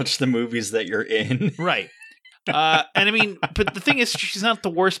want to watch the movies that you're in. Right. And I mean, but the thing is, she's not the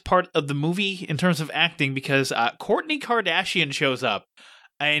worst part of the movie in terms of acting, because Kourtney Kardashian shows up.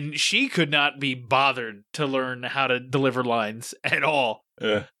 And she could not be bothered to learn how to deliver lines at all.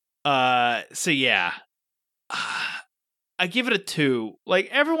 So yeah. I give it a 2.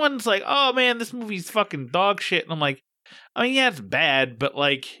 Everyone's like, oh man, this movie's fucking dog shit. And I'm like, I mean, yeah, it's bad, but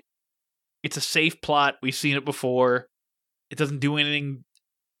it's a safe plot. We've seen it before. It doesn't do anything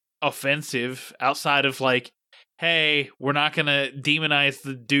offensive outside of hey, we're not gonna demonize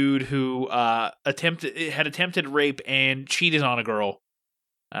the dude who had attempted rape and cheated on a girl.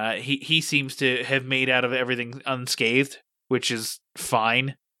 He seems to have made out of everything unscathed, which is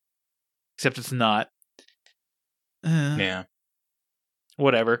fine. Except it's not. Yeah.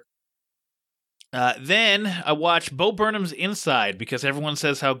 Whatever. Then I watched Bo Burnham's Inside because everyone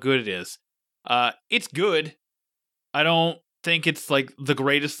says how good it is. It's good. I don't think it's like the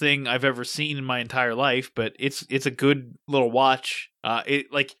greatest thing I've ever seen in my entire life, but it's a good little watch.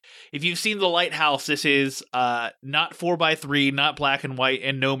 If you've seen The Lighthouse, this is not 4x3, not black and white,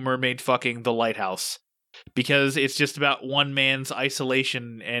 and no mermaid fucking The Lighthouse, because it's just about one man's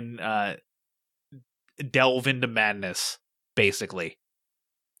isolation and delve into madness, basically.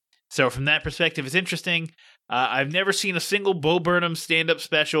 So from that perspective, it's interesting. I've never seen a single Bo Burnham stand-up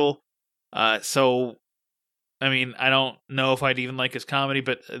special, so I mean, I don't know if I'd even like his comedy,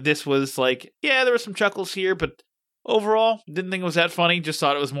 but this was like, yeah, there were some chuckles here, but overall, didn't think it was that funny. Just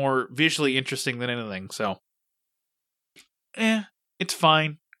thought it was more visually interesting than anything. So, it's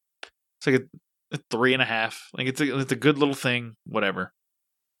fine. It's like a 3.5. Like it's a good little thing. Whatever.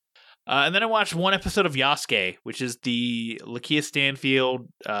 And then I watched one episode of Yasuke, which is the Lakeith Stanfield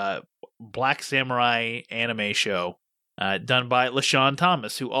Black Samurai anime show done by LaShawn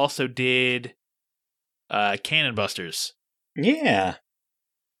Thomas, who also did Cannon Busters. Yeah.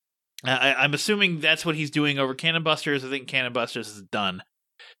 I'm assuming that's what he's doing over Cannon Busters. I think Cannon Busters is done.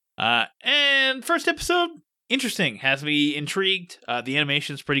 And first episode, interesting. Has me intrigued. The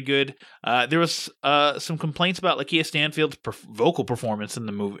animation's pretty good. There was some complaints about Lakeith Stanfield's vocal performance in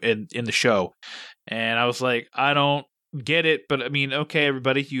the movie in the show, and I was like, I don't get it. But I mean, okay,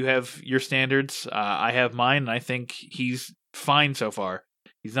 everybody, you have your standards. I have mine, and I think he's fine so far.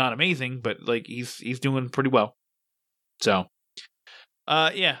 He's not amazing, but like he's doing pretty well. So,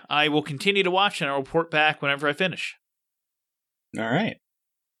 yeah, I will continue to watch and I'll report back whenever I finish. All right.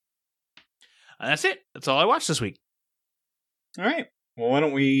 And that's it. That's all I watched this week. All right. Well, why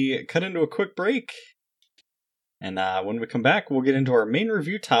don't we cut into a quick break? And when we come back, we'll get into our main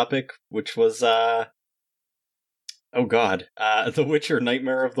review topic, which was, The Witcher: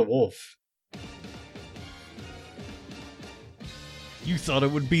 Nightmare of the Wolf. You thought it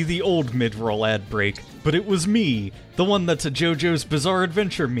would be the old mid-roll ad break, but it was me, the one that's a JoJo's Bizarre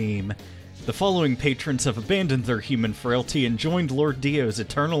Adventure meme. The following patrons have abandoned their human frailty and joined Lord Dio's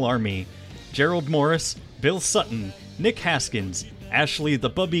eternal army. Gerald Morris, Bill Sutton, Nick Haskins, Ashley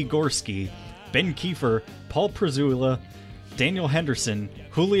the Bubby Gorski, Ben Kiefer, Paul Prezula, Daniel Henderson,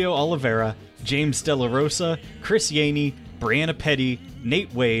 Julio Oliveira, James De La Rosa, Chris Yaney, Brianna Petty,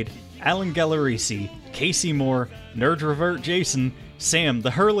 Nate Wade, Alan Gallerisi, Casey Moore, Nerd Revert Jason, Sam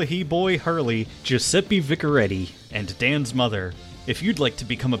the Hurley Boy Hurley, Giuseppe Vicaretti, and Dan's mother. If you'd like to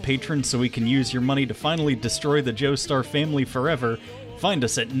become a patron so we can use your money to finally destroy the Joestar family forever, find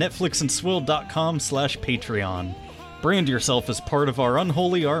us at netflixandswill.com/Patreon. Brand yourself as part of our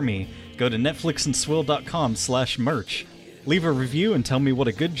unholy army. Go to netflixandswill.com/merch. Leave a review and tell me what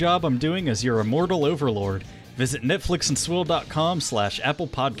a good job I'm doing as your immortal overlord. Visit netflixandswill.com/Apple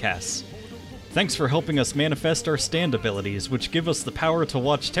Podcasts. Thanks for helping us manifest our stand abilities, which give us the power to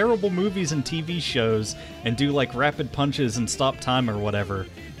watch terrible movies and TV shows and do like rapid punches and stop time or whatever.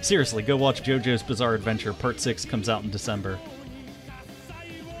 Seriously, go watch JoJo's Bizarre Adventure. Part 6 comes out in December.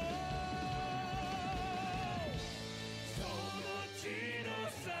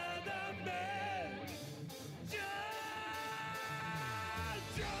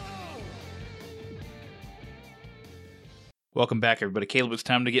 Welcome back, everybody. Caleb, it's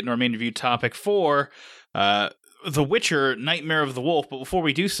time to get into our main review topic for The Witcher: Nightmare of the Wolf. But before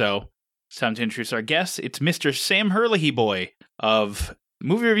we do so, it's time to introduce our guest. It's Mr. Sam Hurley Boy of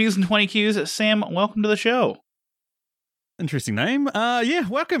Movie Reviews in 20 Qs. Sam, welcome to the show. Interesting name. Yeah,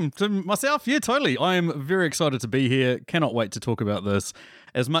 welcome to myself. Yeah, totally. I am very excited to be here. Cannot wait to talk about this.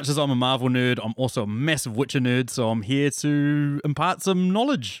 As much as I'm a Marvel nerd, I'm also a massive Witcher nerd, so I'm here to impart some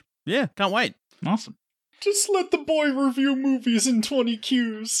knowledge. Yeah, can't wait. Awesome. Just let the boy review movies in 20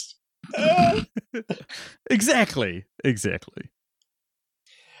 Qs. Exactly.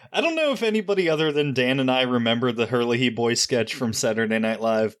 I don't know if anybody other than Dan and I remember the Hurley Boy sketch from Saturday Night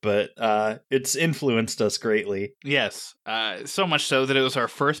Live, but it's influenced us greatly. Yes, so much so that it was our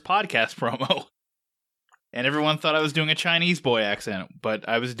first podcast promo. And everyone thought I was doing a Chinese boy accent, but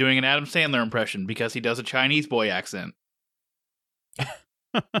I was doing an Adam Sandler impression because he does a Chinese boy accent.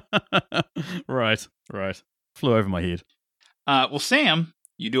 Right. Flew over my head. Well, Sam,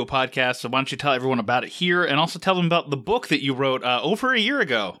 you do a podcast, so why don't you tell everyone about it here and also tell them about the book that you wrote over a year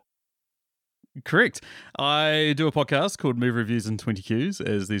ago? Correct. I do a podcast called Movie Reviews in 20 Qs,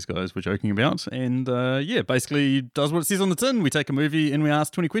 as these guys were joking about. And basically does what it says on the tin. We take a movie and we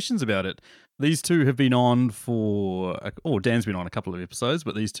ask 20 questions about it. These two have been on Dan's been on a couple of episodes,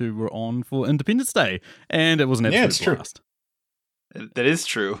 but these two were on for Independence Day. And it was an absolute blast. That is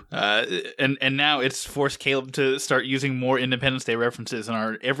true. And now it's forced Caleb to start using more Independence Day references in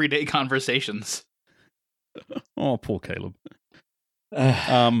our everyday conversations. Oh, poor Caleb.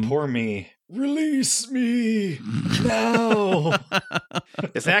 Poor me. Release me now.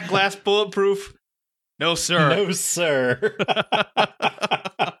 Is that glass bulletproof? No, sir. No, sir.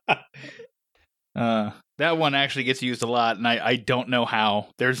 That one actually gets used a lot, and I don't know how.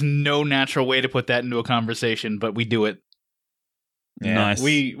 There's no natural way to put that into a conversation, but we do it. Yeah, nice.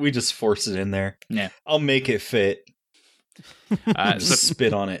 We just force it in there. Yeah. I'll make it fit. Just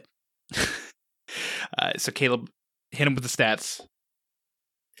spit on it. So Caleb, hit him with the stats.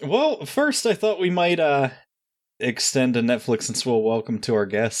 Well, first I thought we might extend a Netflix and Swill welcome to our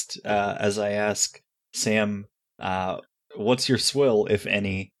guest as I ask Sam, what's your swill, if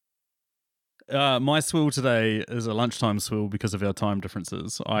any? My swill today is a lunchtime swill because of our time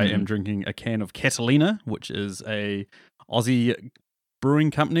differences. I am drinking a can of Catalina, which is a Aussie brewing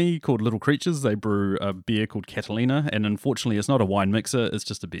company called Little Creatures. They brew a beer called Catalina, and unfortunately it's not a wine mixer, it's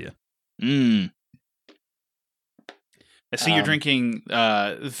just a beer. I see you're drinking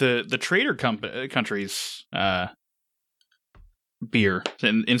the Trader Country's beer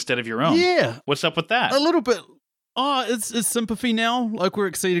instead of your own. Yeah. What's up with that? A little bit. Oh, it's sympathy now. Like, we're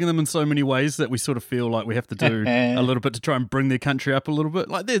exceeding them in so many ways that we sort of feel like we have to do a little bit to try and bring their country up a little bit.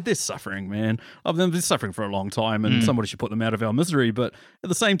 Like, they're suffering, man. They're suffering for a long time, and somebody should put them out of our misery. But at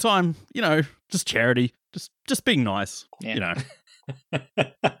the same time, just charity, just being nice,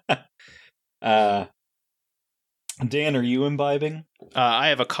 Dan, are you imbibing? I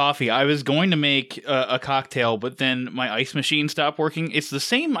have a coffee. I was going to make a cocktail, but then my ice machine stopped working. It's the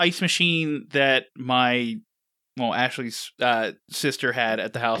same ice machine that Ashley's sister had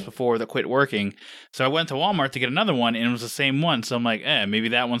at the house before that quit working. So I went to Walmart to get another one, and it was the same one. So I'm like, maybe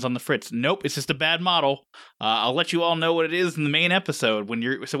that one's on the fritz. Nope, it's just a bad model. I'll let you all know what it is in the main episode. When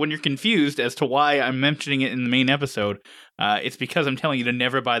you're confused as to why I'm mentioning it in the main episode, it's because I'm telling you to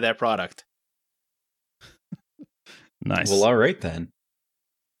never buy that product. Nice. Well, all right then.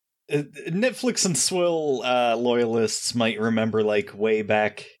 Netflix and Swill loyalists might remember, like, way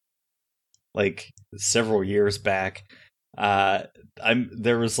back, like several years back. I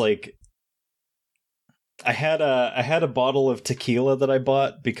had a bottle of tequila that I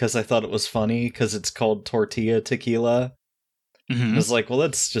bought because I thought it was funny because it's called Tortilla Tequila. I was like, well,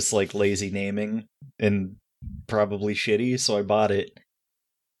 that's just like lazy naming and probably shitty, so I bought it.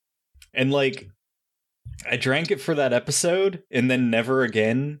 And like, I drank it for that episode and then never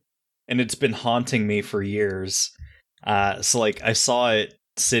again, and it's been haunting me for years. So like, I saw it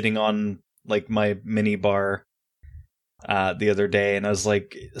sitting on like my mini bar the other day, and I was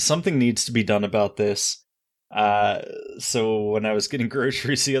like, something needs to be done about this. So when I was getting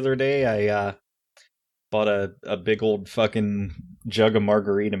groceries the other day, I bought a big old fucking jug of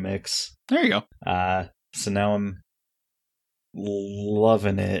margarita mix. There you go. So now I'm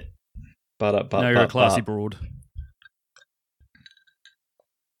loving it. Now you're a classy broad.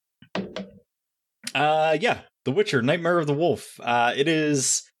 Yeah, The Witcher, Nightmare of the Wolf. It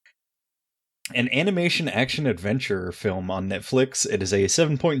is an animation action adventure film on Netflix. It is a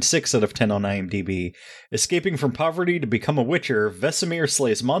 7.6 out of 10 on IMDb. Escaping from poverty to become a witcher, Vesemir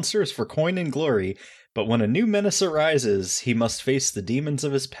slays monsters for coin and glory, but when a new menace arises, he must face the demons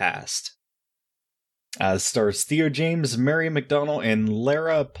of his past. Stars Theo James, Mary McDonnell, and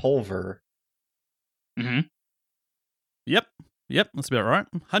Lara Pulver. Yep, that's about right.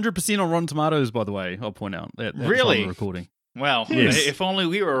 100% on Rotten Tomatoes, by the way, I'll point out. At really? time of recording. Well, yes. If only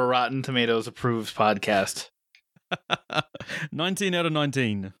we were a Rotten Tomatoes approved podcast. 19 out of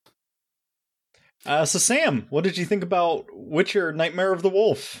 19. So Sam, what did you think about Witcher, Nightmare of the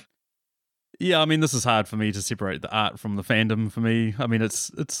Wolf? Yeah, I mean, this is hard for me to separate the art from the fandom for me. I mean,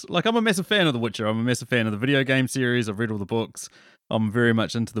 it's like, I'm a massive fan of The Witcher. I'm a massive fan of the video game series. I've read all the books. I'm very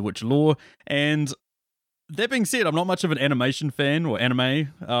much into the Witcher lore. And that being said, I'm not much of an animation fan or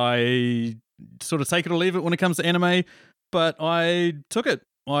anime. I sort of take it or leave it when it comes to anime, but I took it.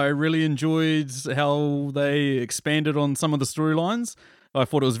 I really enjoyed how they expanded on some of the storylines. I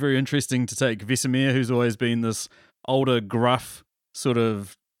thought it was very interesting to take Vesemir, who's always been this older, gruff, sort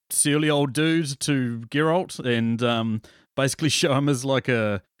of surly old dude, to Geralt, and basically show him as like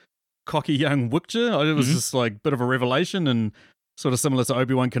a cocky young Witcher. It was just like a bit of a revelation, and sort of similar to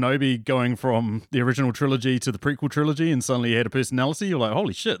Obi-Wan Kenobi going from the original trilogy to the prequel trilogy, and suddenly he had a personality. You're like,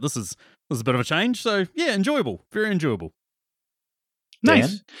 holy shit, this is was a bit of a change. So yeah, enjoyable, very enjoyable.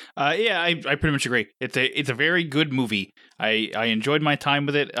 Nice. Yeah, I pretty much agree. It's a very good movie. I enjoyed my time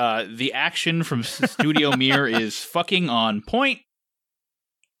with it. The action from Studio Mir is fucking on point.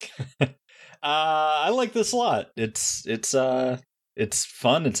 I like this a lot. It's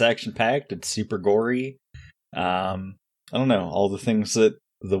fun. It's action packed. It's super gory. I don't know, all the things that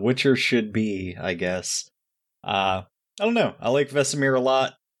The Witcher should be, I guess. I don't know. I like Vesemir a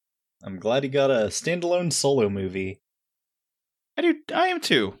lot. I'm glad he got a standalone solo movie. I am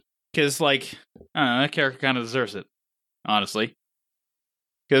too. Because, like, I don't know, that character kind of deserves it, honestly.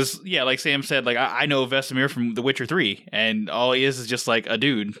 Because, yeah, like Sam said, like, I know Vesemir from The Witcher 3, and all he is just, like, a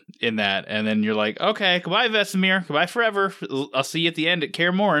dude in that. And then you're like, okay, goodbye, Vesemir. Goodbye forever. I'll see you at the end at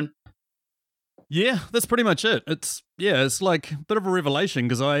Kaer Morhen. Yeah, that's pretty much it. It's like a bit of a revelation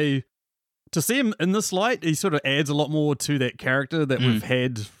because to see him in this light, he sort of adds a lot more to that character that we've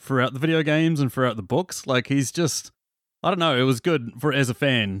had throughout the video games and throughout the books. Like, he's just, I don't know, it was good as a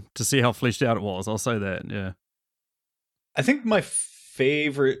fan to see how fleshed out it was. I'll say that, yeah. I think my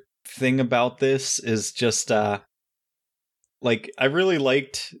favorite thing about this is just, like, I really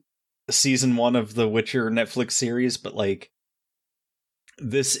liked season 1 of the Witcher Netflix series, but, like,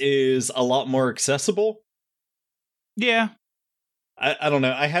 this is a lot more accessible. Yeah. I don't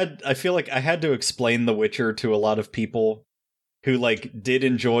know. I feel like I had to explain The Witcher to a lot of people who, like, did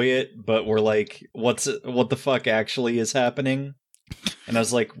enjoy it, but were like, what the fuck actually is happening? And I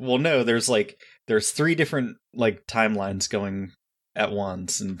was like, well, no, there's 3 different, like, timelines going at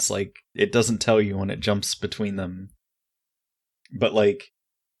once, and it's like, it doesn't tell you when it jumps between them. But, like,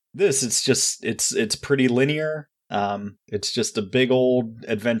 this, it's pretty linear. It's just a big old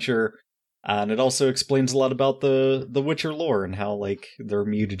adventure, and it also explains a lot about the Witcher lore and how, like, their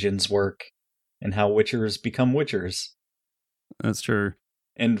mutagens work and how Witchers become Witchers. That's true.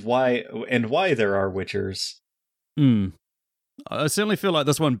 And why there are Witchers. I certainly feel like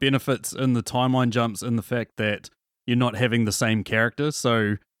this one benefits in the timeline jumps in the fact that you're not having the same character.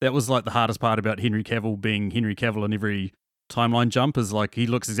 So that was, like, the hardest part about Henry Cavill being Henry Cavill in every timeline jump is, like, he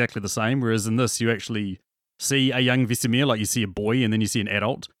looks exactly the same, whereas in this you actually see a young Vesemir, like you see a boy and then you see an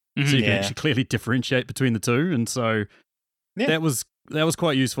adult. So you can actually clearly differentiate between the two. And so that was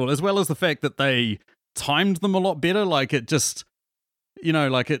quite useful, as well as the fact that they timed them a lot better. Like, it just, you know,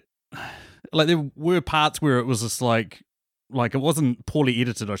 like there were parts where it was just like it wasn't poorly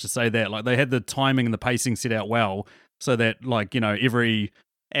edited, I should say that. Like, they had the timing and the pacing set out well so that, like, you know, every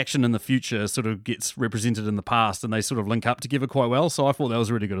action in the future sort of gets represented in the past and they sort of link up together quite well. So I thought that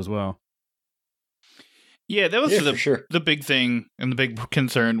was really good as well. Yeah, that was sure. The big thing and the big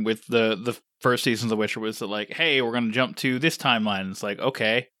concern with the first season of The Witcher was that, like, hey, we're going to jump to this timeline. It's like,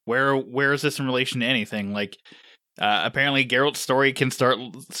 okay, where is this in relation to anything? Like, apparently Geralt's story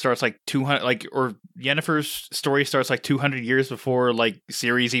starts like 200, like, or Yennefer's story starts like 200 years before, like,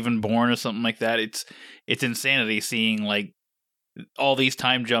 Ciri's even born or something like that. It's insanity seeing, like, all these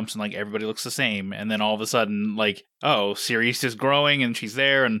time jumps and, like, everybody looks the same, and then all of a sudden, like, oh, Ciri's just growing and she's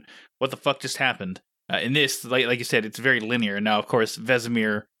there, and what the fuck just happened? In this, like you said, it's very linear. Now, of course,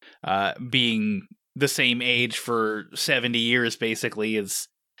 Vesemir being the same age for 70 years, basically, is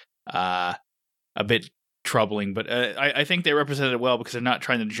a bit troubling. But I think they represented it well because they're not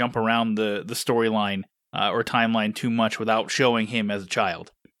trying to jump around the storyline or timeline too much without showing him as a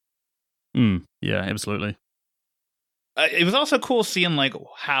child. Yeah, absolutely. It was also cool seeing, like,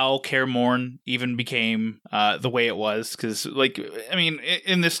 how Kaer Morhen even became the way it was, because, like, I mean,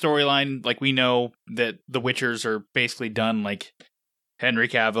 in this storyline, like, we know that the Witchers are basically done. Like, Henry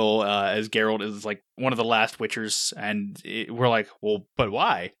Cavill as Geralt is, like, one of the last Witchers, and we're like, well, but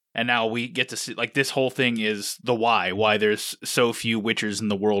why? And now we get to see, like, this whole thing is the why there's so few Witchers in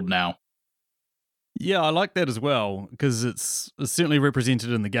the world now. Yeah, I like that as well, because it's certainly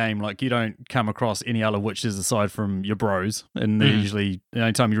represented in the game. Like, you don't come across any other witches aside from your bros, and they're usually, the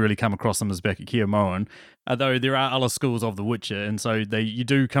only time you really come across them is back at Kaer Morhen, although there are other schools of the Witcher, and so you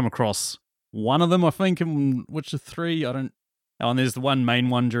do come across one of them, I think, in Witcher 3, and there's the one main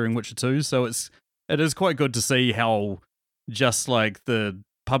one during Witcher 2, so it is quite good to see how just, like, the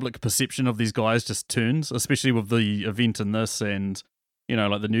public perception of these guys just turns, especially with the event in this, and, you know,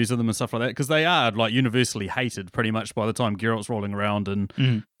 like, the news of them and stuff like that, because they are, like, universally hated pretty much by the time Geralt's rolling around, and,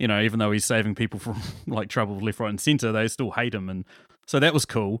 you know, even though he's saving people from, like, trouble left, right, and center, they still hate him, and so that was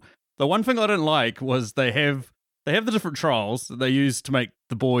cool. The one thing I didn't like was they have the different trials that they use to make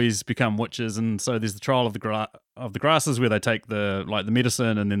the boys become witches, and so there's the trial of the grasses where they take the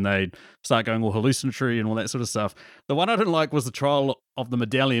medicine and then they start going all hallucinatory and all that sort of stuff. The one I didn't like was the trial of the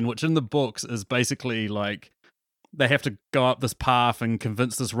medallion, which in the books is basically like they have to go up this path and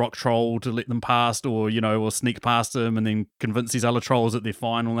convince this rock troll to let them past, or or sneak past him and then convince these other trolls that they're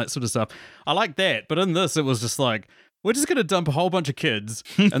fine, all that sort of stuff. I like that, but in this, it was just like, we're just going to dump a whole bunch of kids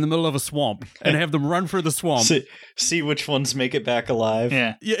in the middle of a swamp and have them run through the swamp. See which ones make it back alive.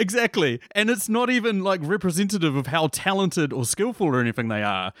 Yeah, exactly. And it's not even like representative of how talented or skillful or anything they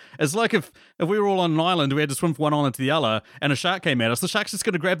are. It's like if we were all on an island, we had to swim from one island to the other, and a shark came at us, the shark's just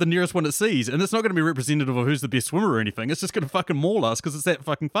going to grab the nearest one it sees, and it's not going to be representative of who's the best swimmer or anything. It's just going to fucking maul us because it's that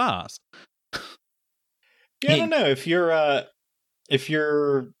fucking fast. Yeah, I don't know. If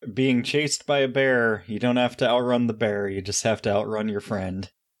you're being chased by a bear, you don't have to outrun the bear. You just have to outrun your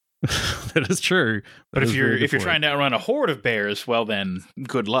friend. That is true. But if you're trying to outrun a horde of bears, well then,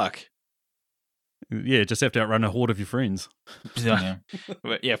 good luck. Yeah, just have to outrun a horde of your friends. Yeah.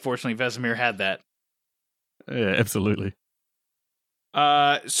 But yeah, fortunately, Vesemir had that. Yeah, absolutely.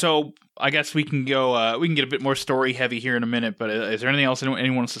 So I guess we can go. We can get a bit more story heavy here in a minute. But is there anything else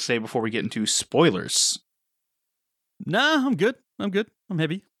anyone wants to say before we get into spoilers? Nah, I'm good. I'm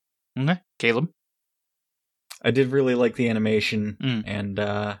heavy. Okay, Caleb. I did really like the animation, and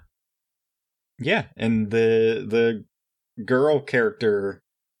yeah, and the girl character,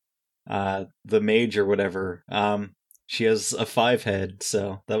 the mage or whatever, she has a 5 head,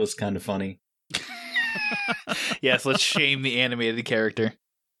 so that was kind of funny. Yes, let's shame the animated character.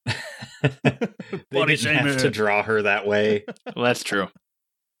 They didn't have to draw her that way. Well, that's true.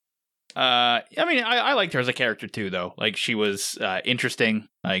 I mean, I liked her as a character too, though. Like, she was interesting.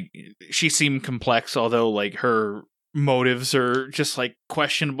 Like, she seemed complex, although like her motives are just like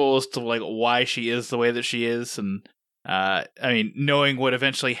questionable as to like why she is the way that she is. And I mean, knowing what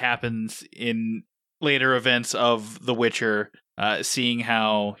eventually happens in later events of The Witcher, seeing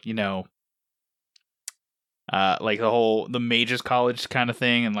how like the mages college kind of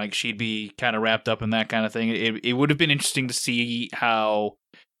thing, and like she'd be kind of wrapped up in that kind of thing. It would have been interesting to see how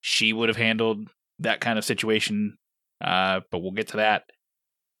she would have handled that kind of situation, but we'll get to that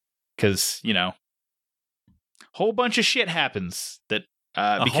because whole bunch of shit happens that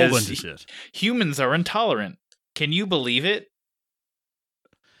because whole bunch of shit. Humans are intolerant. Can you believe it?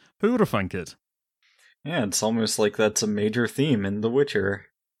 Who would have thunk it? Yeah, it's almost like that's a major theme in The Witcher.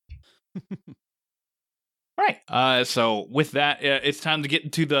 Right. So with that, it's time to get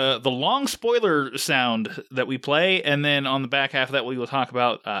into the long spoiler sound that we play, and then on the back half of that, we will talk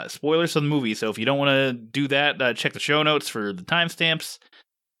about spoilers of the movie. So if you don't want to do that, check the show notes for the timestamps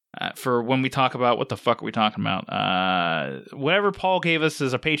for when we talk about what the fuck are we talking about. Whatever Paul gave us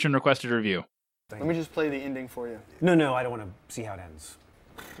is a patron requested review. Let me just play the ending for you. No, I don't want to see how it ends.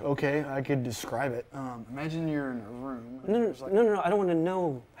 Okay, I could describe it. Imagine you're in a room. No, I don't want to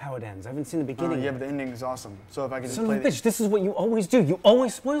know how it ends. I haven't seen the beginning. Yeah, but the ending is awesome. So if I could just Son play of a bitch, this is what you always do. You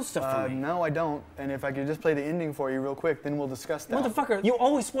always spoil stuff for me. No, I don't. And if I could just play the ending for you real quick, then we'll discuss that. Motherfucker, you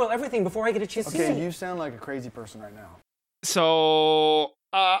always spoil everything before I get a chance to see it. Okay, you sound like a crazy person right now. So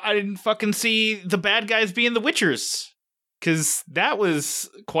I didn't fucking see the bad guys being the Witchers, because that was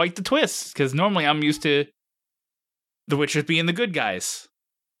quite the twist. Because normally I'm used to the Witchers being the good guys.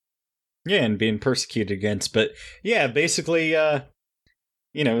 Yeah, and being persecuted against. But yeah, basically, the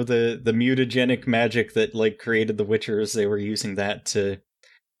mutagenic magic that like created the Witchers, they were using that to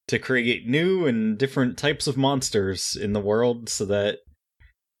create new and different types of monsters in the world so that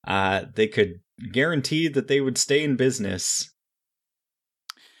they could guarantee that they would stay in business.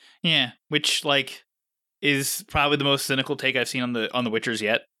 Yeah, which like is probably the most cynical take I've seen on the Witchers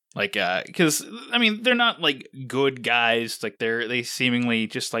yet. Like, because I mean, they're not like good guys. Like they seemingly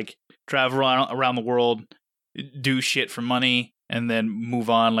just like travel around the world, do shit for money, and then move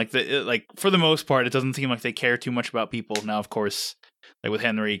on. Like for the most part, it doesn't seem like they care too much about people. Now, of course, like with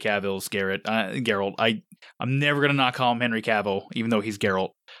Henry Cavill's Geralt, I'm never gonna not call him Henry Cavill, even though he's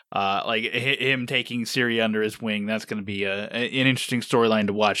Geralt. Like him taking Ciri under his wing, that's gonna be an interesting storyline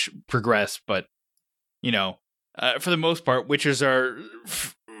to watch progress. But for the most part, Witchers are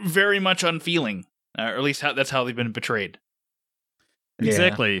very much unfeeling, or at least that's how they've been portrayed.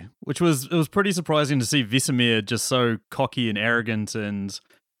 Exactly, yeah. It was pretty surprising to see Vesemir just so cocky and arrogant and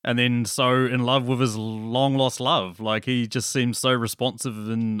then so in love with his long lost love. Like he just seems so responsive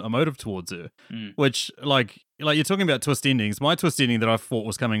and emotive towards her. Which like you're talking about twist endings. My twist ending that I thought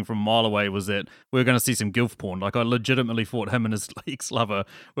was coming from a mile away was that we were going to see some gilf porn. Like I legitimately thought him and his ex-lover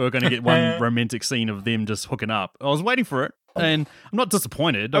we were going to get one romantic scene of them just hooking up. I was waiting for it, and I'm not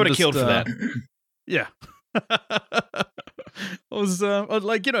disappointed. I would have killed for that. Yeah. I was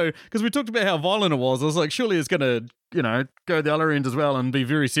like, because we talked about how violent it was. I was like, surely it's going to, go the other end as well and be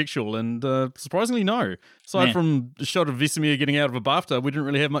very sexual. And surprisingly, no. Aside from the shot of Vesemir getting out of a bathtub, we didn't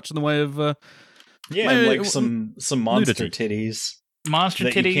really have much in the way of Yeah, Maybe- and like some monster nudity. titties Monster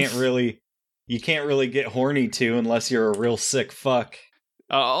that titties. you can't really get horny to unless you're a real sick fuck.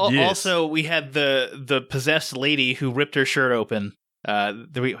 Yes. Also, we had the possessed lady who ripped her shirt open.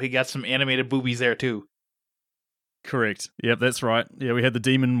 We got some animated boobies there too. Correct. Yep, that's right. Yeah, we had the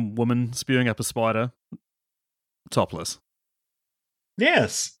demon woman spewing up a spider. Topless.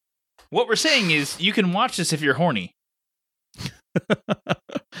 Yes. What we're saying is, you can watch this if you're horny.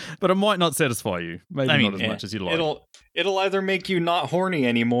 But it might not satisfy you. Maybe I mean, not as much as you'd like. It'll either make you not horny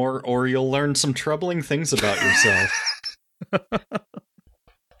anymore, or you'll learn some troubling things about yourself.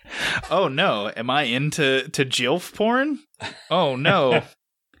 Oh no, am I into GILF porn? Oh no.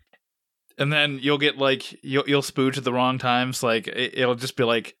 And then you'll get like you'll spooge at the wrong times. Like it'll just be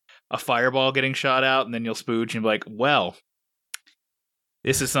like a fireball getting shot out, and then you'll spooge and be like, "Well,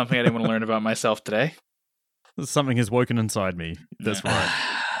 this is something I didn't want to learn about myself today." Something has woken inside me. That's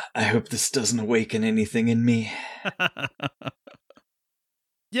right. I hope this doesn't awaken anything in me.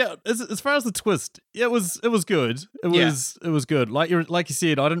 Yeah, as far as the twist, it was good. It was good. Like you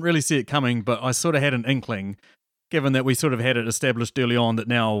said, I didn't really see it coming, but I sort of had an inkling, given that we sort of had it established early on that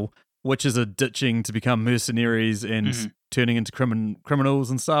now witches are ditching to become mercenaries and turning into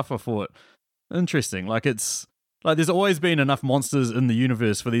criminals and stuff. I thought interesting. Like it's like there's always been enough monsters in the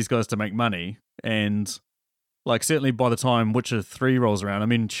universe for these guys to make money, and like certainly by the time Witcher 3 rolls around, I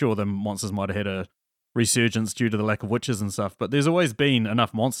mean, sure, the monsters might have had a resurgence due to the lack of witches and stuff, but there's always been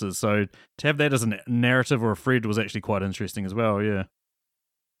enough monsters, so to have that as a narrative or a thread was actually quite interesting as well. Yeah.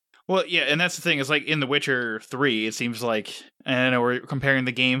 Well, yeah, and that's the thing is like in The Witcher 3, it seems like, and I know we're comparing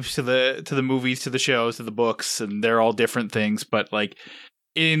the games to the movies, to the shows, to the books, and they're all different things, but like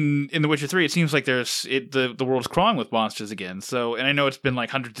in The Witcher 3, it seems like the world's crawling with monsters again. So, and I know it's been like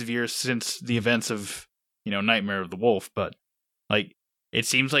hundreds of years since the events of, Nightmare of the Wolf, but like it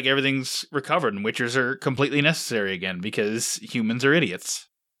seems like everything's recovered and witchers are completely necessary again because humans are idiots.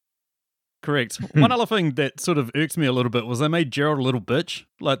 Correct. One other thing that sort of irks me a little bit was they made Geralt a little bitch.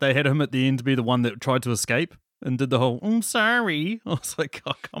 Like they had him at the end to be the one that tried to escape and did the whole, I'm sorry. I was like,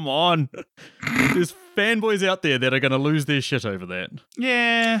 oh, come on. There's fanboys out there that are going to lose their shit over that.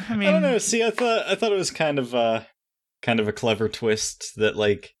 Yeah, I mean, I don't know. See, I thought it was kind of a clever twist that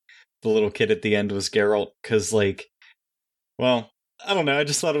like the little kid at the end was Geralt, because like, well, I don't know. I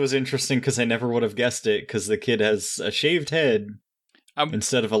just thought it was interesting because I never would have guessed it because the kid has a shaved head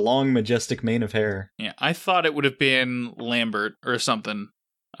instead of a long, majestic mane of hair. Yeah, I thought it would have been Lambert or something,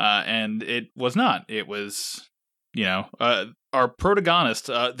 and it was not. It was, our protagonist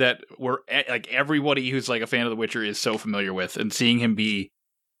that like everybody who's like a fan of The Witcher is so familiar with, and seeing him be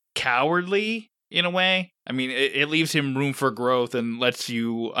cowardly in a way, I mean, it leaves him room for growth and lets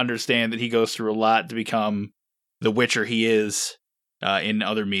you understand that he goes through a lot to become the Witcher he is in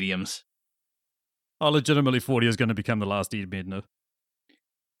other mediums. I legitimately thought he was going to become the last Airbender.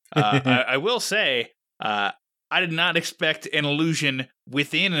 I will say, I did not expect an illusion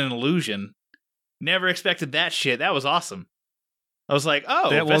within an illusion. Never expected that shit. That was awesome. I was like, oh,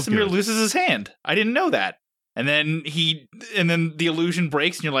 Vesemir loses his hand. I didn't know that. And then the illusion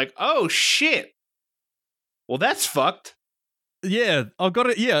breaks and you're like, oh shit. Well, that's fucked. Yeah, I've got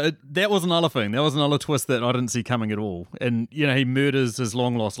it. Yeah, that was another thing. That was another twist that I didn't see coming at all. And, he murders his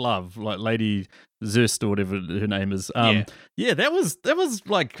long lost love, like Lady Zerst or whatever her name is. Yeah, that was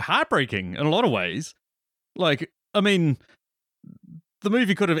like heartbreaking in a lot of ways. Like, I mean, the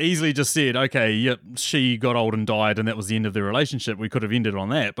movie could have easily just said, okay, yep, she got old and died and that was the end of their relationship. We could have ended on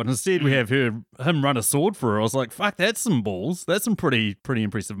that. But instead we have him run a sword for her. I was like, fuck, that's some balls. That's some pretty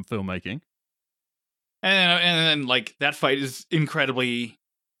impressive filmmaking. And then like that fight is incredibly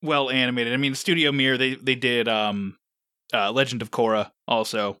well animated. I mean, Studio Mir, they did Legend of Korra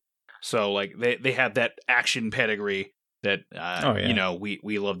also. So like they have that action pedigree that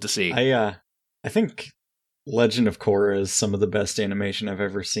we love to see. I think Legend of Korra is some of the best animation I've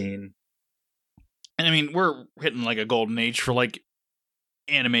ever seen. And I mean, we're hitting like a golden age for like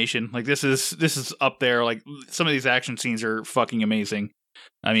animation. Like this is up there. Like some of these action scenes are fucking amazing.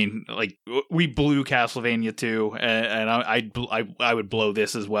 I mean, like we blew Castlevania 2, and I would blow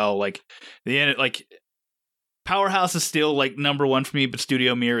this as well. Like the end, like Powerhouse is still like number one for me, but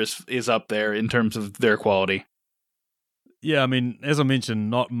Studio Mir is up there in terms of their quality. Yeah, I mean, as I mentioned,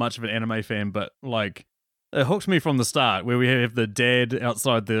 not much of an anime fan, but like it hooks me from the start, where we have the dad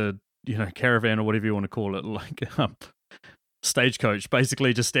outside the caravan or whatever you want to call it, like stagecoach,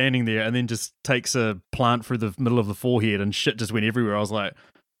 basically just standing there, and then just takes a plant through the middle of the forehead, and shit just went everywhere. I was like,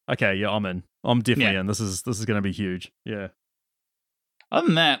 okay, yeah, I'm in. I'm definitely in. This is going to be huge. Yeah. Other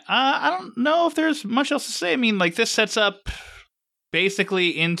than that, I don't know if there's much else to say. I mean, like this sets up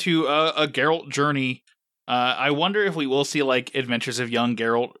basically into a Geralt journey. I wonder if we will see like Adventures of Young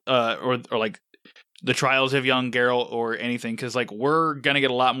Geralt, or like the Trials of Young Geralt or anything, because like we're gonna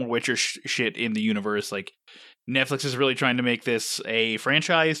get a lot more Witcher shit in the universe. Like Netflix is really trying to make this a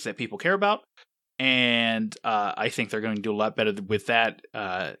franchise that people care about, and I think they're going to do a lot better with that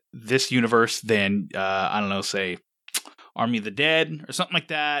this universe than I don't know, say Army of the Dead or something like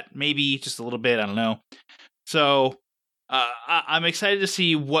that. Maybe just a little bit. I don't know. So I'm excited to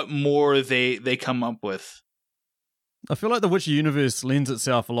see what more they come up with. I feel like the Witcher universe lends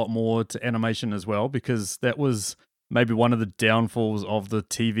itself a lot more to animation as well, because that was maybe one of the downfalls of the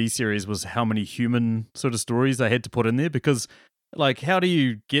TV series was how many human sort of stories they had to put in there. Because, like, how do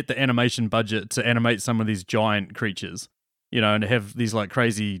you get the animation budget to animate some of these giant creatures, you know, and have these like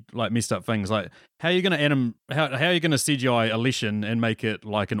crazy, like messed up things? Like, how are you going to how are you going to CGI Elysian and make it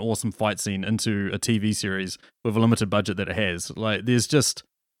like an awesome fight scene into a TV series with a limited budget that it has? Like,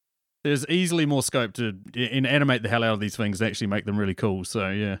 there's easily more scope to animate the hell out of these things and actually make them really cool. So,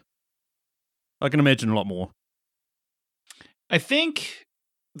 yeah. I can imagine a lot more. I think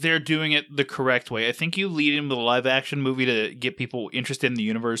they're doing it the correct way. I think you lead in with a live-action movie to get people interested in the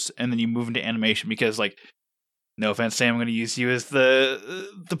universe, and then you move into animation because, like, no offense, Sam, I'm going to use you as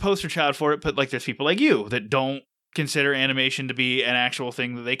the poster child for it, but, like, there's people like you that don't consider animation to be an actual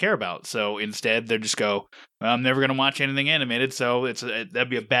thing that they care about. So instead, they just go, well, I'm never going to watch anything animated, so that'd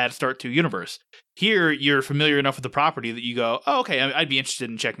be a bad start to a universe. Here, you're familiar enough with the property that you go, oh, okay, I'd be interested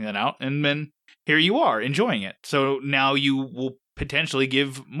in checking that out, and then here you are, enjoying it. So now you will potentially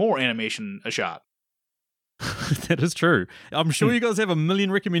give more animation a shot. That is true. I'm sure you guys have a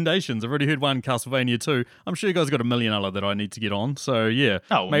million recommendations. I've already heard one, Castlevania 2. I'm sure you guys got a million other that I need to get on. So, yeah,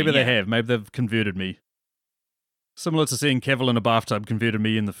 maybe they have. Maybe they've converted me. Similar to seeing Cavill in a bathtub converted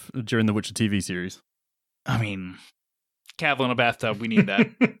me during the Witcher TV series. I mean, Cavill in a bathtub, we need that.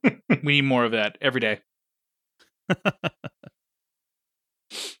 We need more of that every day.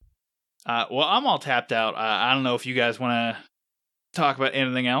 Well, I'm all tapped out. I don't know if you guys want to talk about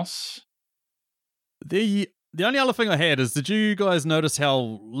anything else. The only other thing I had is, did you guys notice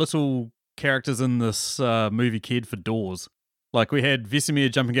how little characters in this movie cared for doors? Like, we had Vesemir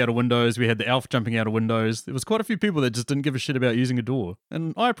jumping out of windows, we had the elf jumping out of windows. There was quite a few people that just didn't give a shit about using a door.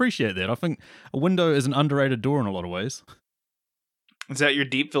 And I appreciate that. I think a window is an underrated door in a lot of ways. Is that your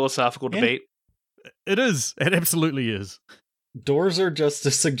deep philosophical debate? It is. It absolutely is. Doors are just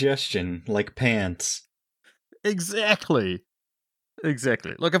a suggestion, like pants. Exactly.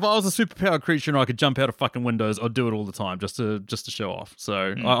 Like, if I was a superpowered creature and I could jump out of fucking windows, I'd do it all the time just to show off.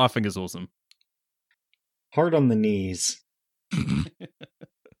 So I think it's awesome. Hard on the knees.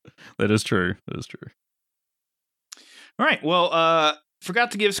 That is true. All right. Well,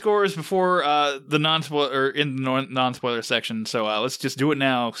 forgot to give scores before the non-spoiler, or in the non-spoiler section. So let's just do it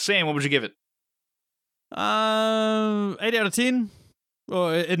now. Sam, what would you give it? 8 out of 10.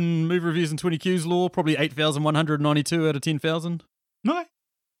 Or in movie reviews and 20Q's law, probably 8,192 out of 10,000.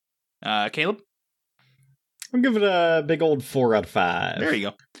 Okay. Caleb? I'll give it a big old 4 out of 5. There you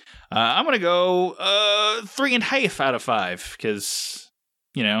go. I'm going to go 3.5 out of 5, because,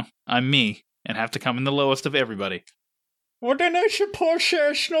 you know, I'm me, and have to come in the lowest of everybody. Well, then I suppose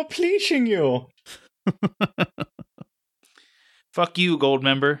there's no pleasing you. Fuck you, gold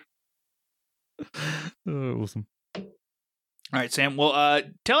member. Awesome. All right, Sam. Well,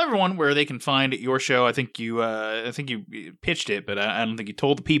 tell everyone where they can find your show. I think you pitched it, but I don't think you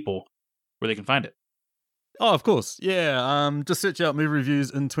told the people where they can find it. Oh, of course. Yeah. Just search out movie reviews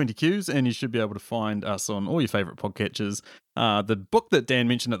in 20Qs and you should be able to find us on all your favorite podcatchers. The book that Dan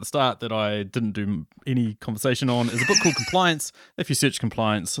mentioned at the start that I didn't do any conversation on is a book called Compliance. If you search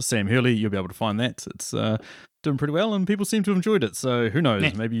Compliance, Sam Hurley, you'll be able to find that. It's doing pretty well and people seem to have enjoyed it. So who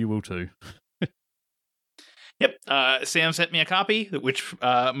knows? Maybe you will too. Yep. Sam sent me a copy, which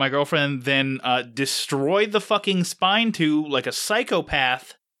my girlfriend then destroyed the fucking spine to like a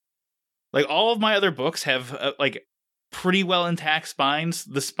psychopath. Like, all of my other books have like pretty well intact spines.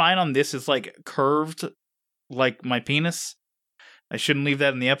 The spine on this is like curved like my penis. I shouldn't leave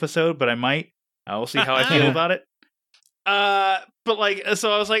that in the episode, but I might. I will see how I feel about it. But like,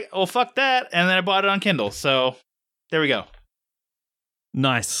 so I was like, oh, fuck that. And then I bought it on Kindle. So there we go.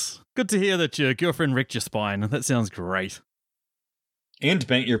 Nice. Good to hear that your girlfriend wrecked your spine. That sounds great. And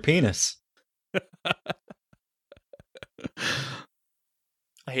bent your penis.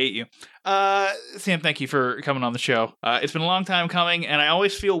 I hate you. Sam, thank you for coming on the show. It's been a long time coming, and I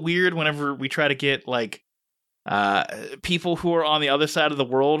always feel weird whenever we try to get, like, people who are on the other side of the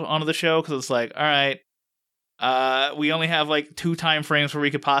world onto the show, because it's like, all right, we only have, like, 2 time frames where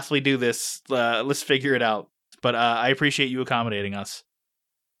we could possibly do this. Let's figure it out. but I appreciate you accommodating us.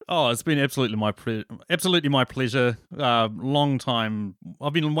 Oh, it's been absolutely my pleasure. Long time.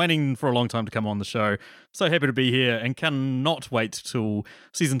 I've been waiting for a long time to come on the show. So happy to be here and cannot wait till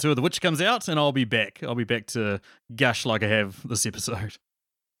season 2 of The Witcher comes out, and I'll be back. I'll be back to gush like I have this episode.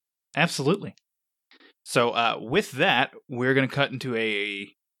 Absolutely. So with that, we're going to cut into we're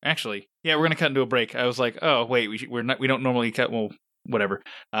going to cut into a break. I was like, oh wait, we don't normally cut. Well, whatever.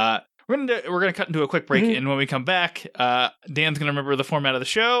 We're gonna cut into a quick break, and when we come back, Dan's gonna remember the format of the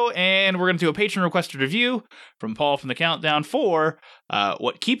show, and we're gonna do a patron requested review from Paul from the Countdown for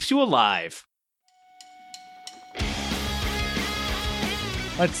What Keeps You Alive.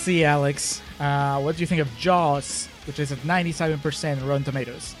 Let's see, Alex. What do you think of Jaws, which is at 97% Rotten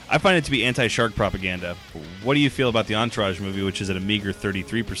Tomatoes? I find it to be anti-shark propaganda. What do you feel about the Entourage movie, which is at a meager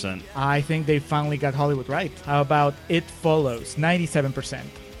 33%? I think they finally got Hollywood right. How about It Follows, 97%?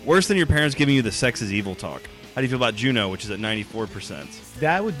 Worse than your parents giving you the sex is evil talk. How do you feel about Juno, which is at 94%?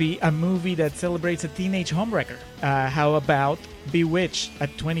 That would be a movie that celebrates a teenage homewrecker. How about Bewitched at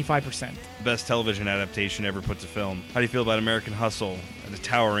 25%? Best television adaptation ever put to film. How do you feel about American Hustle at a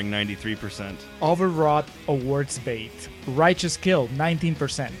towering 93%? Overwrought awards bait. Righteous Kill,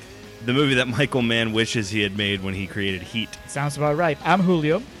 19%. The movie that Michael Mann wishes he had made when he created Heat. Sounds about right. I'm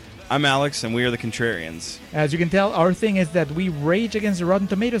Julio. I'm Alex, and we are the Contrarians. As you can tell, our thing is that we rage against the Rotten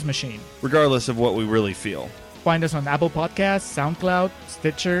Tomatoes machine, regardless of what we really feel. Find us on Apple Podcasts, SoundCloud,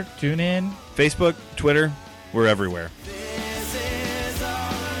 Stitcher, TuneIn, Facebook, Twitter, we're everywhere.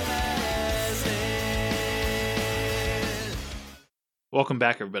 Welcome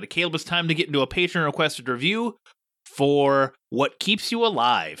back, everybody. Caleb, it's time to get into a patron requested review for What Keeps You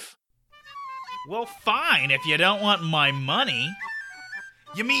Alive. Well, fine, if you don't want my money.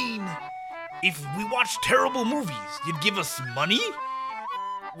 You mean, if we watch terrible movies, you'd give us money?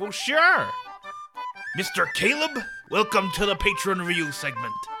 Well, sure. Mr. Caleb, welcome to the Patron Review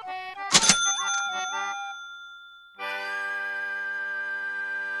segment.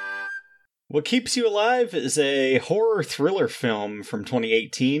 What Keeps You Alive is a horror thriller film from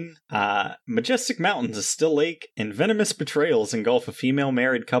 2018. Majestic mountains, a still lake, and venomous betrayals engulf a female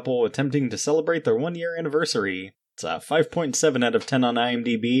married couple attempting to celebrate their 1-year anniversary. It's 5.7 out of 10 on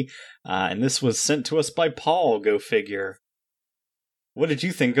IMDb, and this was sent to us by Paul, go figure. What did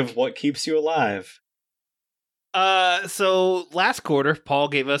you think of What Keeps You Alive? So last quarter, Paul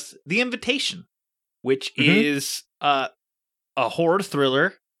gave us The Invitation, which is a horror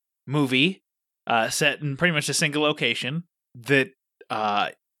thriller movie set in pretty much a single location that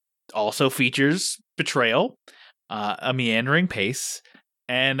also features betrayal, a meandering pace,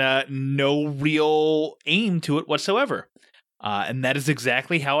 and no real aim to it whatsoever. And that is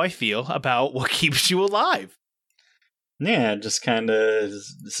exactly how I feel about What Keeps You Alive. Yeah, just kind of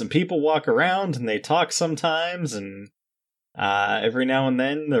some people walk around and they talk sometimes, and every now and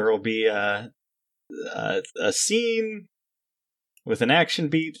then there will be a scene with an action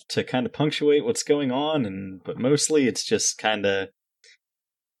beat to kind of punctuate what's going on, but mostly it's just kind of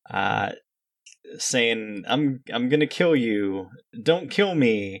saying, I'm gonna kill you, don't kill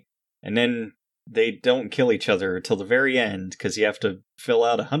me, and then they don't kill each other till the very end, because you have to fill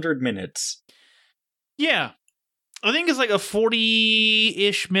out 100 minutes. Yeah. I think it's like a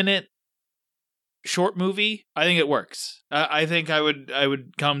 40-ish minute short movie. I think it works. I think I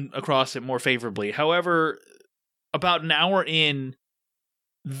would come across it more favorably. However, about an hour in,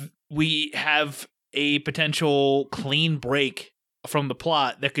 we have a potential clean break from the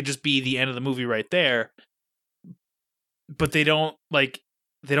plot that could just be the end of the movie right there. But they don't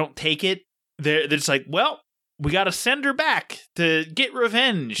take it. They're just like, well, we got to send her back to get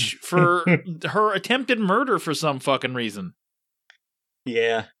revenge for her attempted murder for some fucking reason.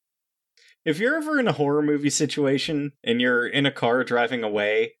 Yeah. If you're ever in a horror movie situation and you're in a car driving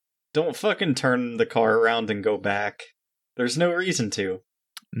away, don't fucking turn the car around and go back. There's no reason to.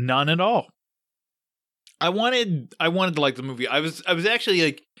 None at all. I wanted to like the movie. I was actually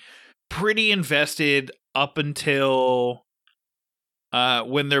like pretty invested up until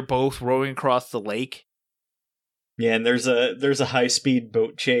when they're both rowing across the lake. Yeah, and there's a high-speed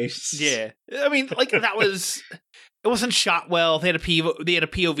boat chase. Yeah. I mean, like, that was... It wasn't shot well. They had a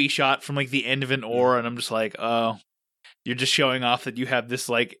POV shot from, like, the end of an oar, and I'm just like, oh, you're just showing off that you have this,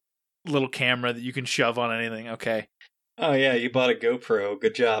 like, little camera that you can shove on anything. Okay. Oh, yeah, you bought a GoPro.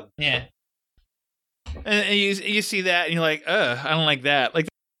 Good job. Yeah. And you see that, and you're like, I don't like that. Like,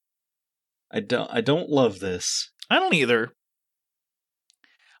 I don't love this. I don't either.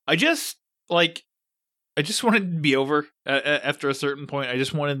 I just wanted it to be over after a certain point. I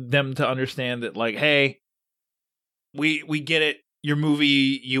just wanted them to understand that, like, hey, we get it. your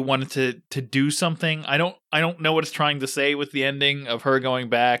movie you wanted to do something. I don't know what it's trying to say with the ending of her going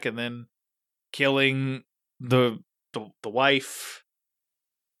back and then killing the wife.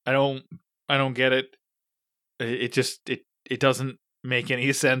 I don't get it. It just it doesn't make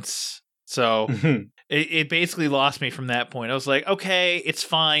any sense. So it basically lost me from that point. I was like, okay, it's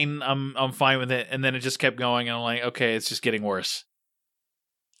fine. I'm fine with it. And then it just kept going, and I'm like, okay, it's just getting worse.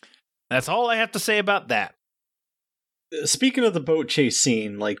 That's all I have to say about that. Speaking of the boat chase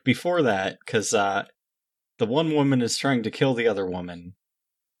scene, like before that, because the one woman is trying to kill the other woman,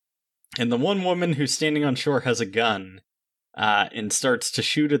 and the one woman who's standing on shore has a gun, and starts to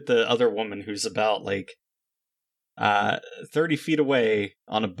shoot at the other woman who's about 30 feet away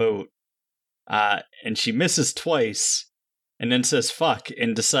on a boat, and she misses twice, and then says fuck,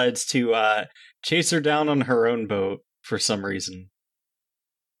 and decides to chase her down on her own boat for some reason.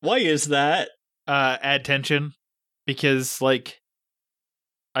 Why is that? Add tension. Because,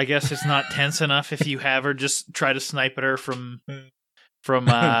 I guess it's not tense enough if you have her just try to snipe at her from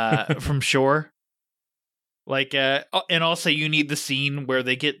shore. And also you need the scene where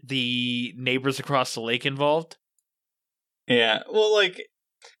they get the neighbors across the lake involved. Yeah, well,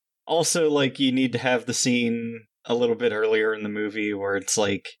 also, you need to have the scene a little bit earlier in the movie where it's,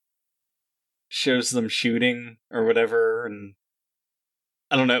 shows them shooting or whatever, and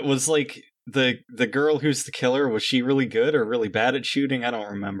I don't know, it was, the girl who's the killer, was she really good or really bad at shooting? I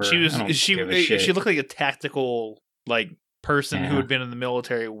don't remember. She looked like a tactical person who had been in the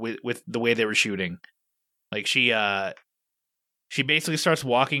military with the way they were shooting. She basically starts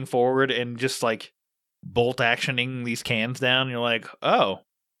walking forward and just bolt actioning these cans down. And you're like, oh,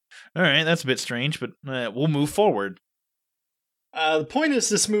 all right, that's a bit strange, but we'll move forward. The point is,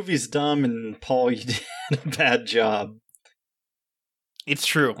 this movie's dumb, and Paul, you did a bad job. It's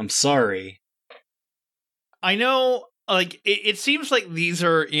true. I'm sorry. I know, it seems like these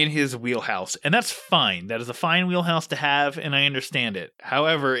are in his wheelhouse, and that's fine. That is a fine wheelhouse to have, and I understand it.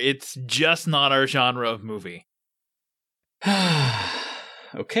 However, it's just not our genre of movie.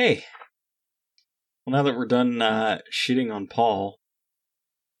 Okay. Well, now that we're done shitting on Paul.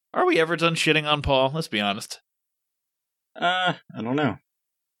 Are we ever done shitting on Paul? Let's be honest. I don't know.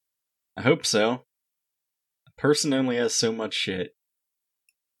 I hope so. A person only has so much shit.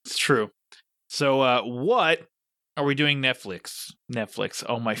 It's true. So, what are we doing Netflix?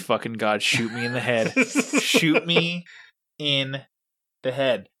 Oh my fucking god, shoot me in the head. Shoot me in the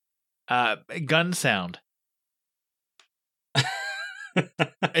head. Gun sound.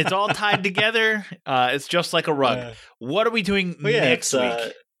 It's all tied together. It's just like a rug. What are we doing next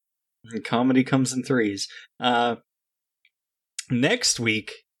week? Comedy comes in threes. Next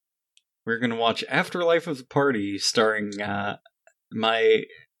week, we're going to watch Afterlife of the Party, starring my,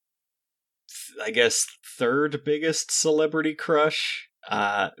 I guess, third biggest celebrity crush,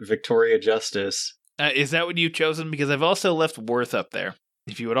 Victoria Justice. Is that what you've chosen? Because I've also left Worth up there.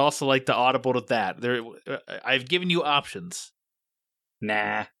 If you would also like to audible to that, I've given you options.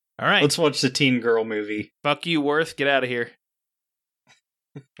 Nah. All right. Let's watch the teen girl movie. Fuck you, Worth. Get out of here.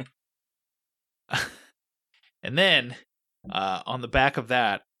 And then, on the back of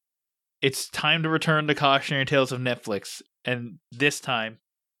that, it's time to return to Cautionary Tales of Netflix. And this time,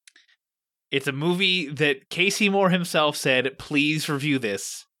 it's a movie that Casey Moore himself said, please review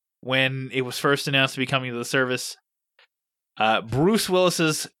this, when it was first announced to be coming to the service. Bruce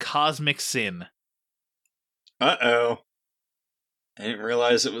Willis's Cosmic Sin. Uh-oh. I didn't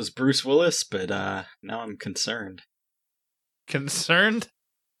realize it was Bruce Willis, but now I'm concerned. Concerned?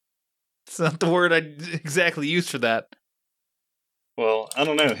 It's not the word I exactly used for that. Well, I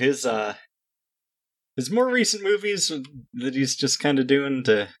don't know. His more recent movies that he's just kind of doing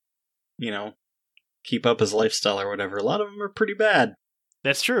to, keep up his lifestyle or whatever, a lot of them are pretty bad.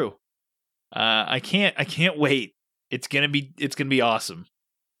 That's true. I can't wait. It's gonna be awesome.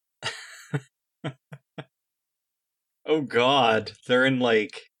 Oh god, they're in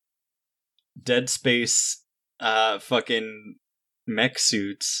Dead Space fucking mech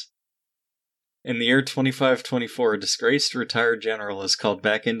suits. In the year 2524, a disgraced retired general is called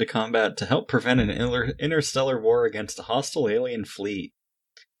back into combat to help prevent an interstellar war against a hostile alien fleet.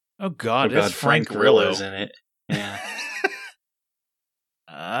 Oh god, that's Frank Grillo's in it. Yeah.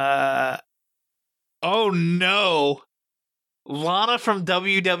 Oh no. Lana from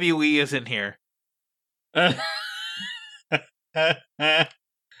WWE is in here.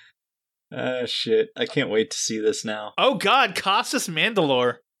 Shit. I can't wait to see this now. Oh god, Costas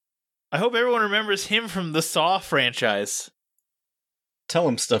Mandalore. I hope everyone remembers him from the Saw franchise. Tell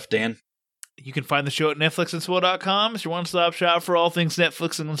him stuff, Dan. You can find the show at netflixandswill.com. It's your one-stop shop for all things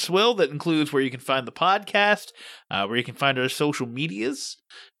Netflix and Swill. That includes where you can find the podcast, where you can find our social medias,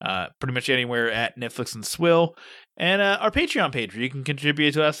 pretty much anywhere at Netflix and Swill, and our Patreon page where you can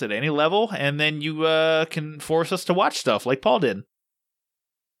contribute to us at any level, and then you can force us to watch stuff like Paul did.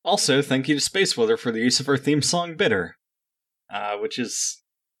 Also, thank you to Space Weather for the use of our theme song, Bitter, which is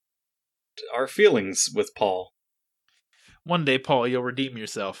our feelings with Paul. One day, Paul, you'll redeem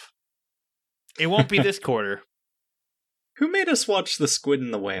yourself. It won't be this quarter. Who made us watch The Squid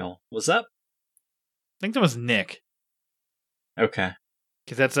and the Whale? Was that? I think that was Nick. Okay.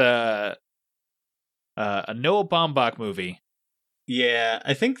 Because that's a Noah Baumbach movie. Yeah,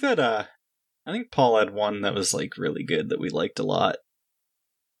 I think Paul had one that was like really good that we liked a lot.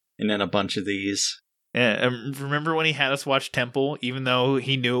 And then a bunch of these. Yeah, remember when he had us watch Temple, even though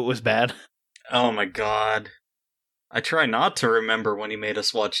he knew it was bad? Oh my god. I try not to remember when he made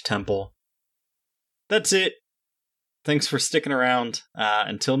us watch Temple. That's it. Thanks for sticking around.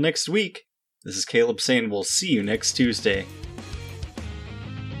 Until next week, this is Caleb saying we'll see you next Tuesday.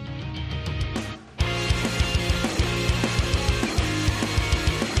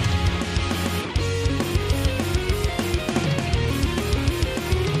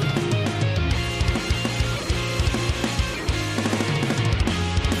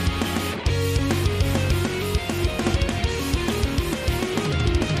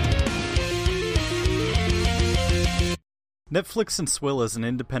 Netflix and Swill is an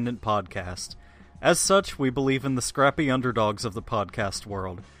independent podcast. As such, we believe in the scrappy underdogs of the podcast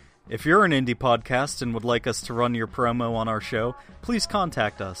world. If you're an indie podcast and would like us to run your promo on our show, please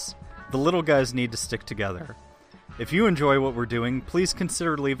contact us. The little guys need to stick together. If you enjoy what we're doing, please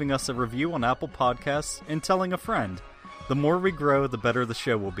consider leaving us a review on Apple Podcasts and telling a friend. The more we grow, the better the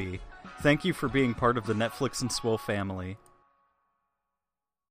show will be. Thank you for being part of the Netflix and Swill family.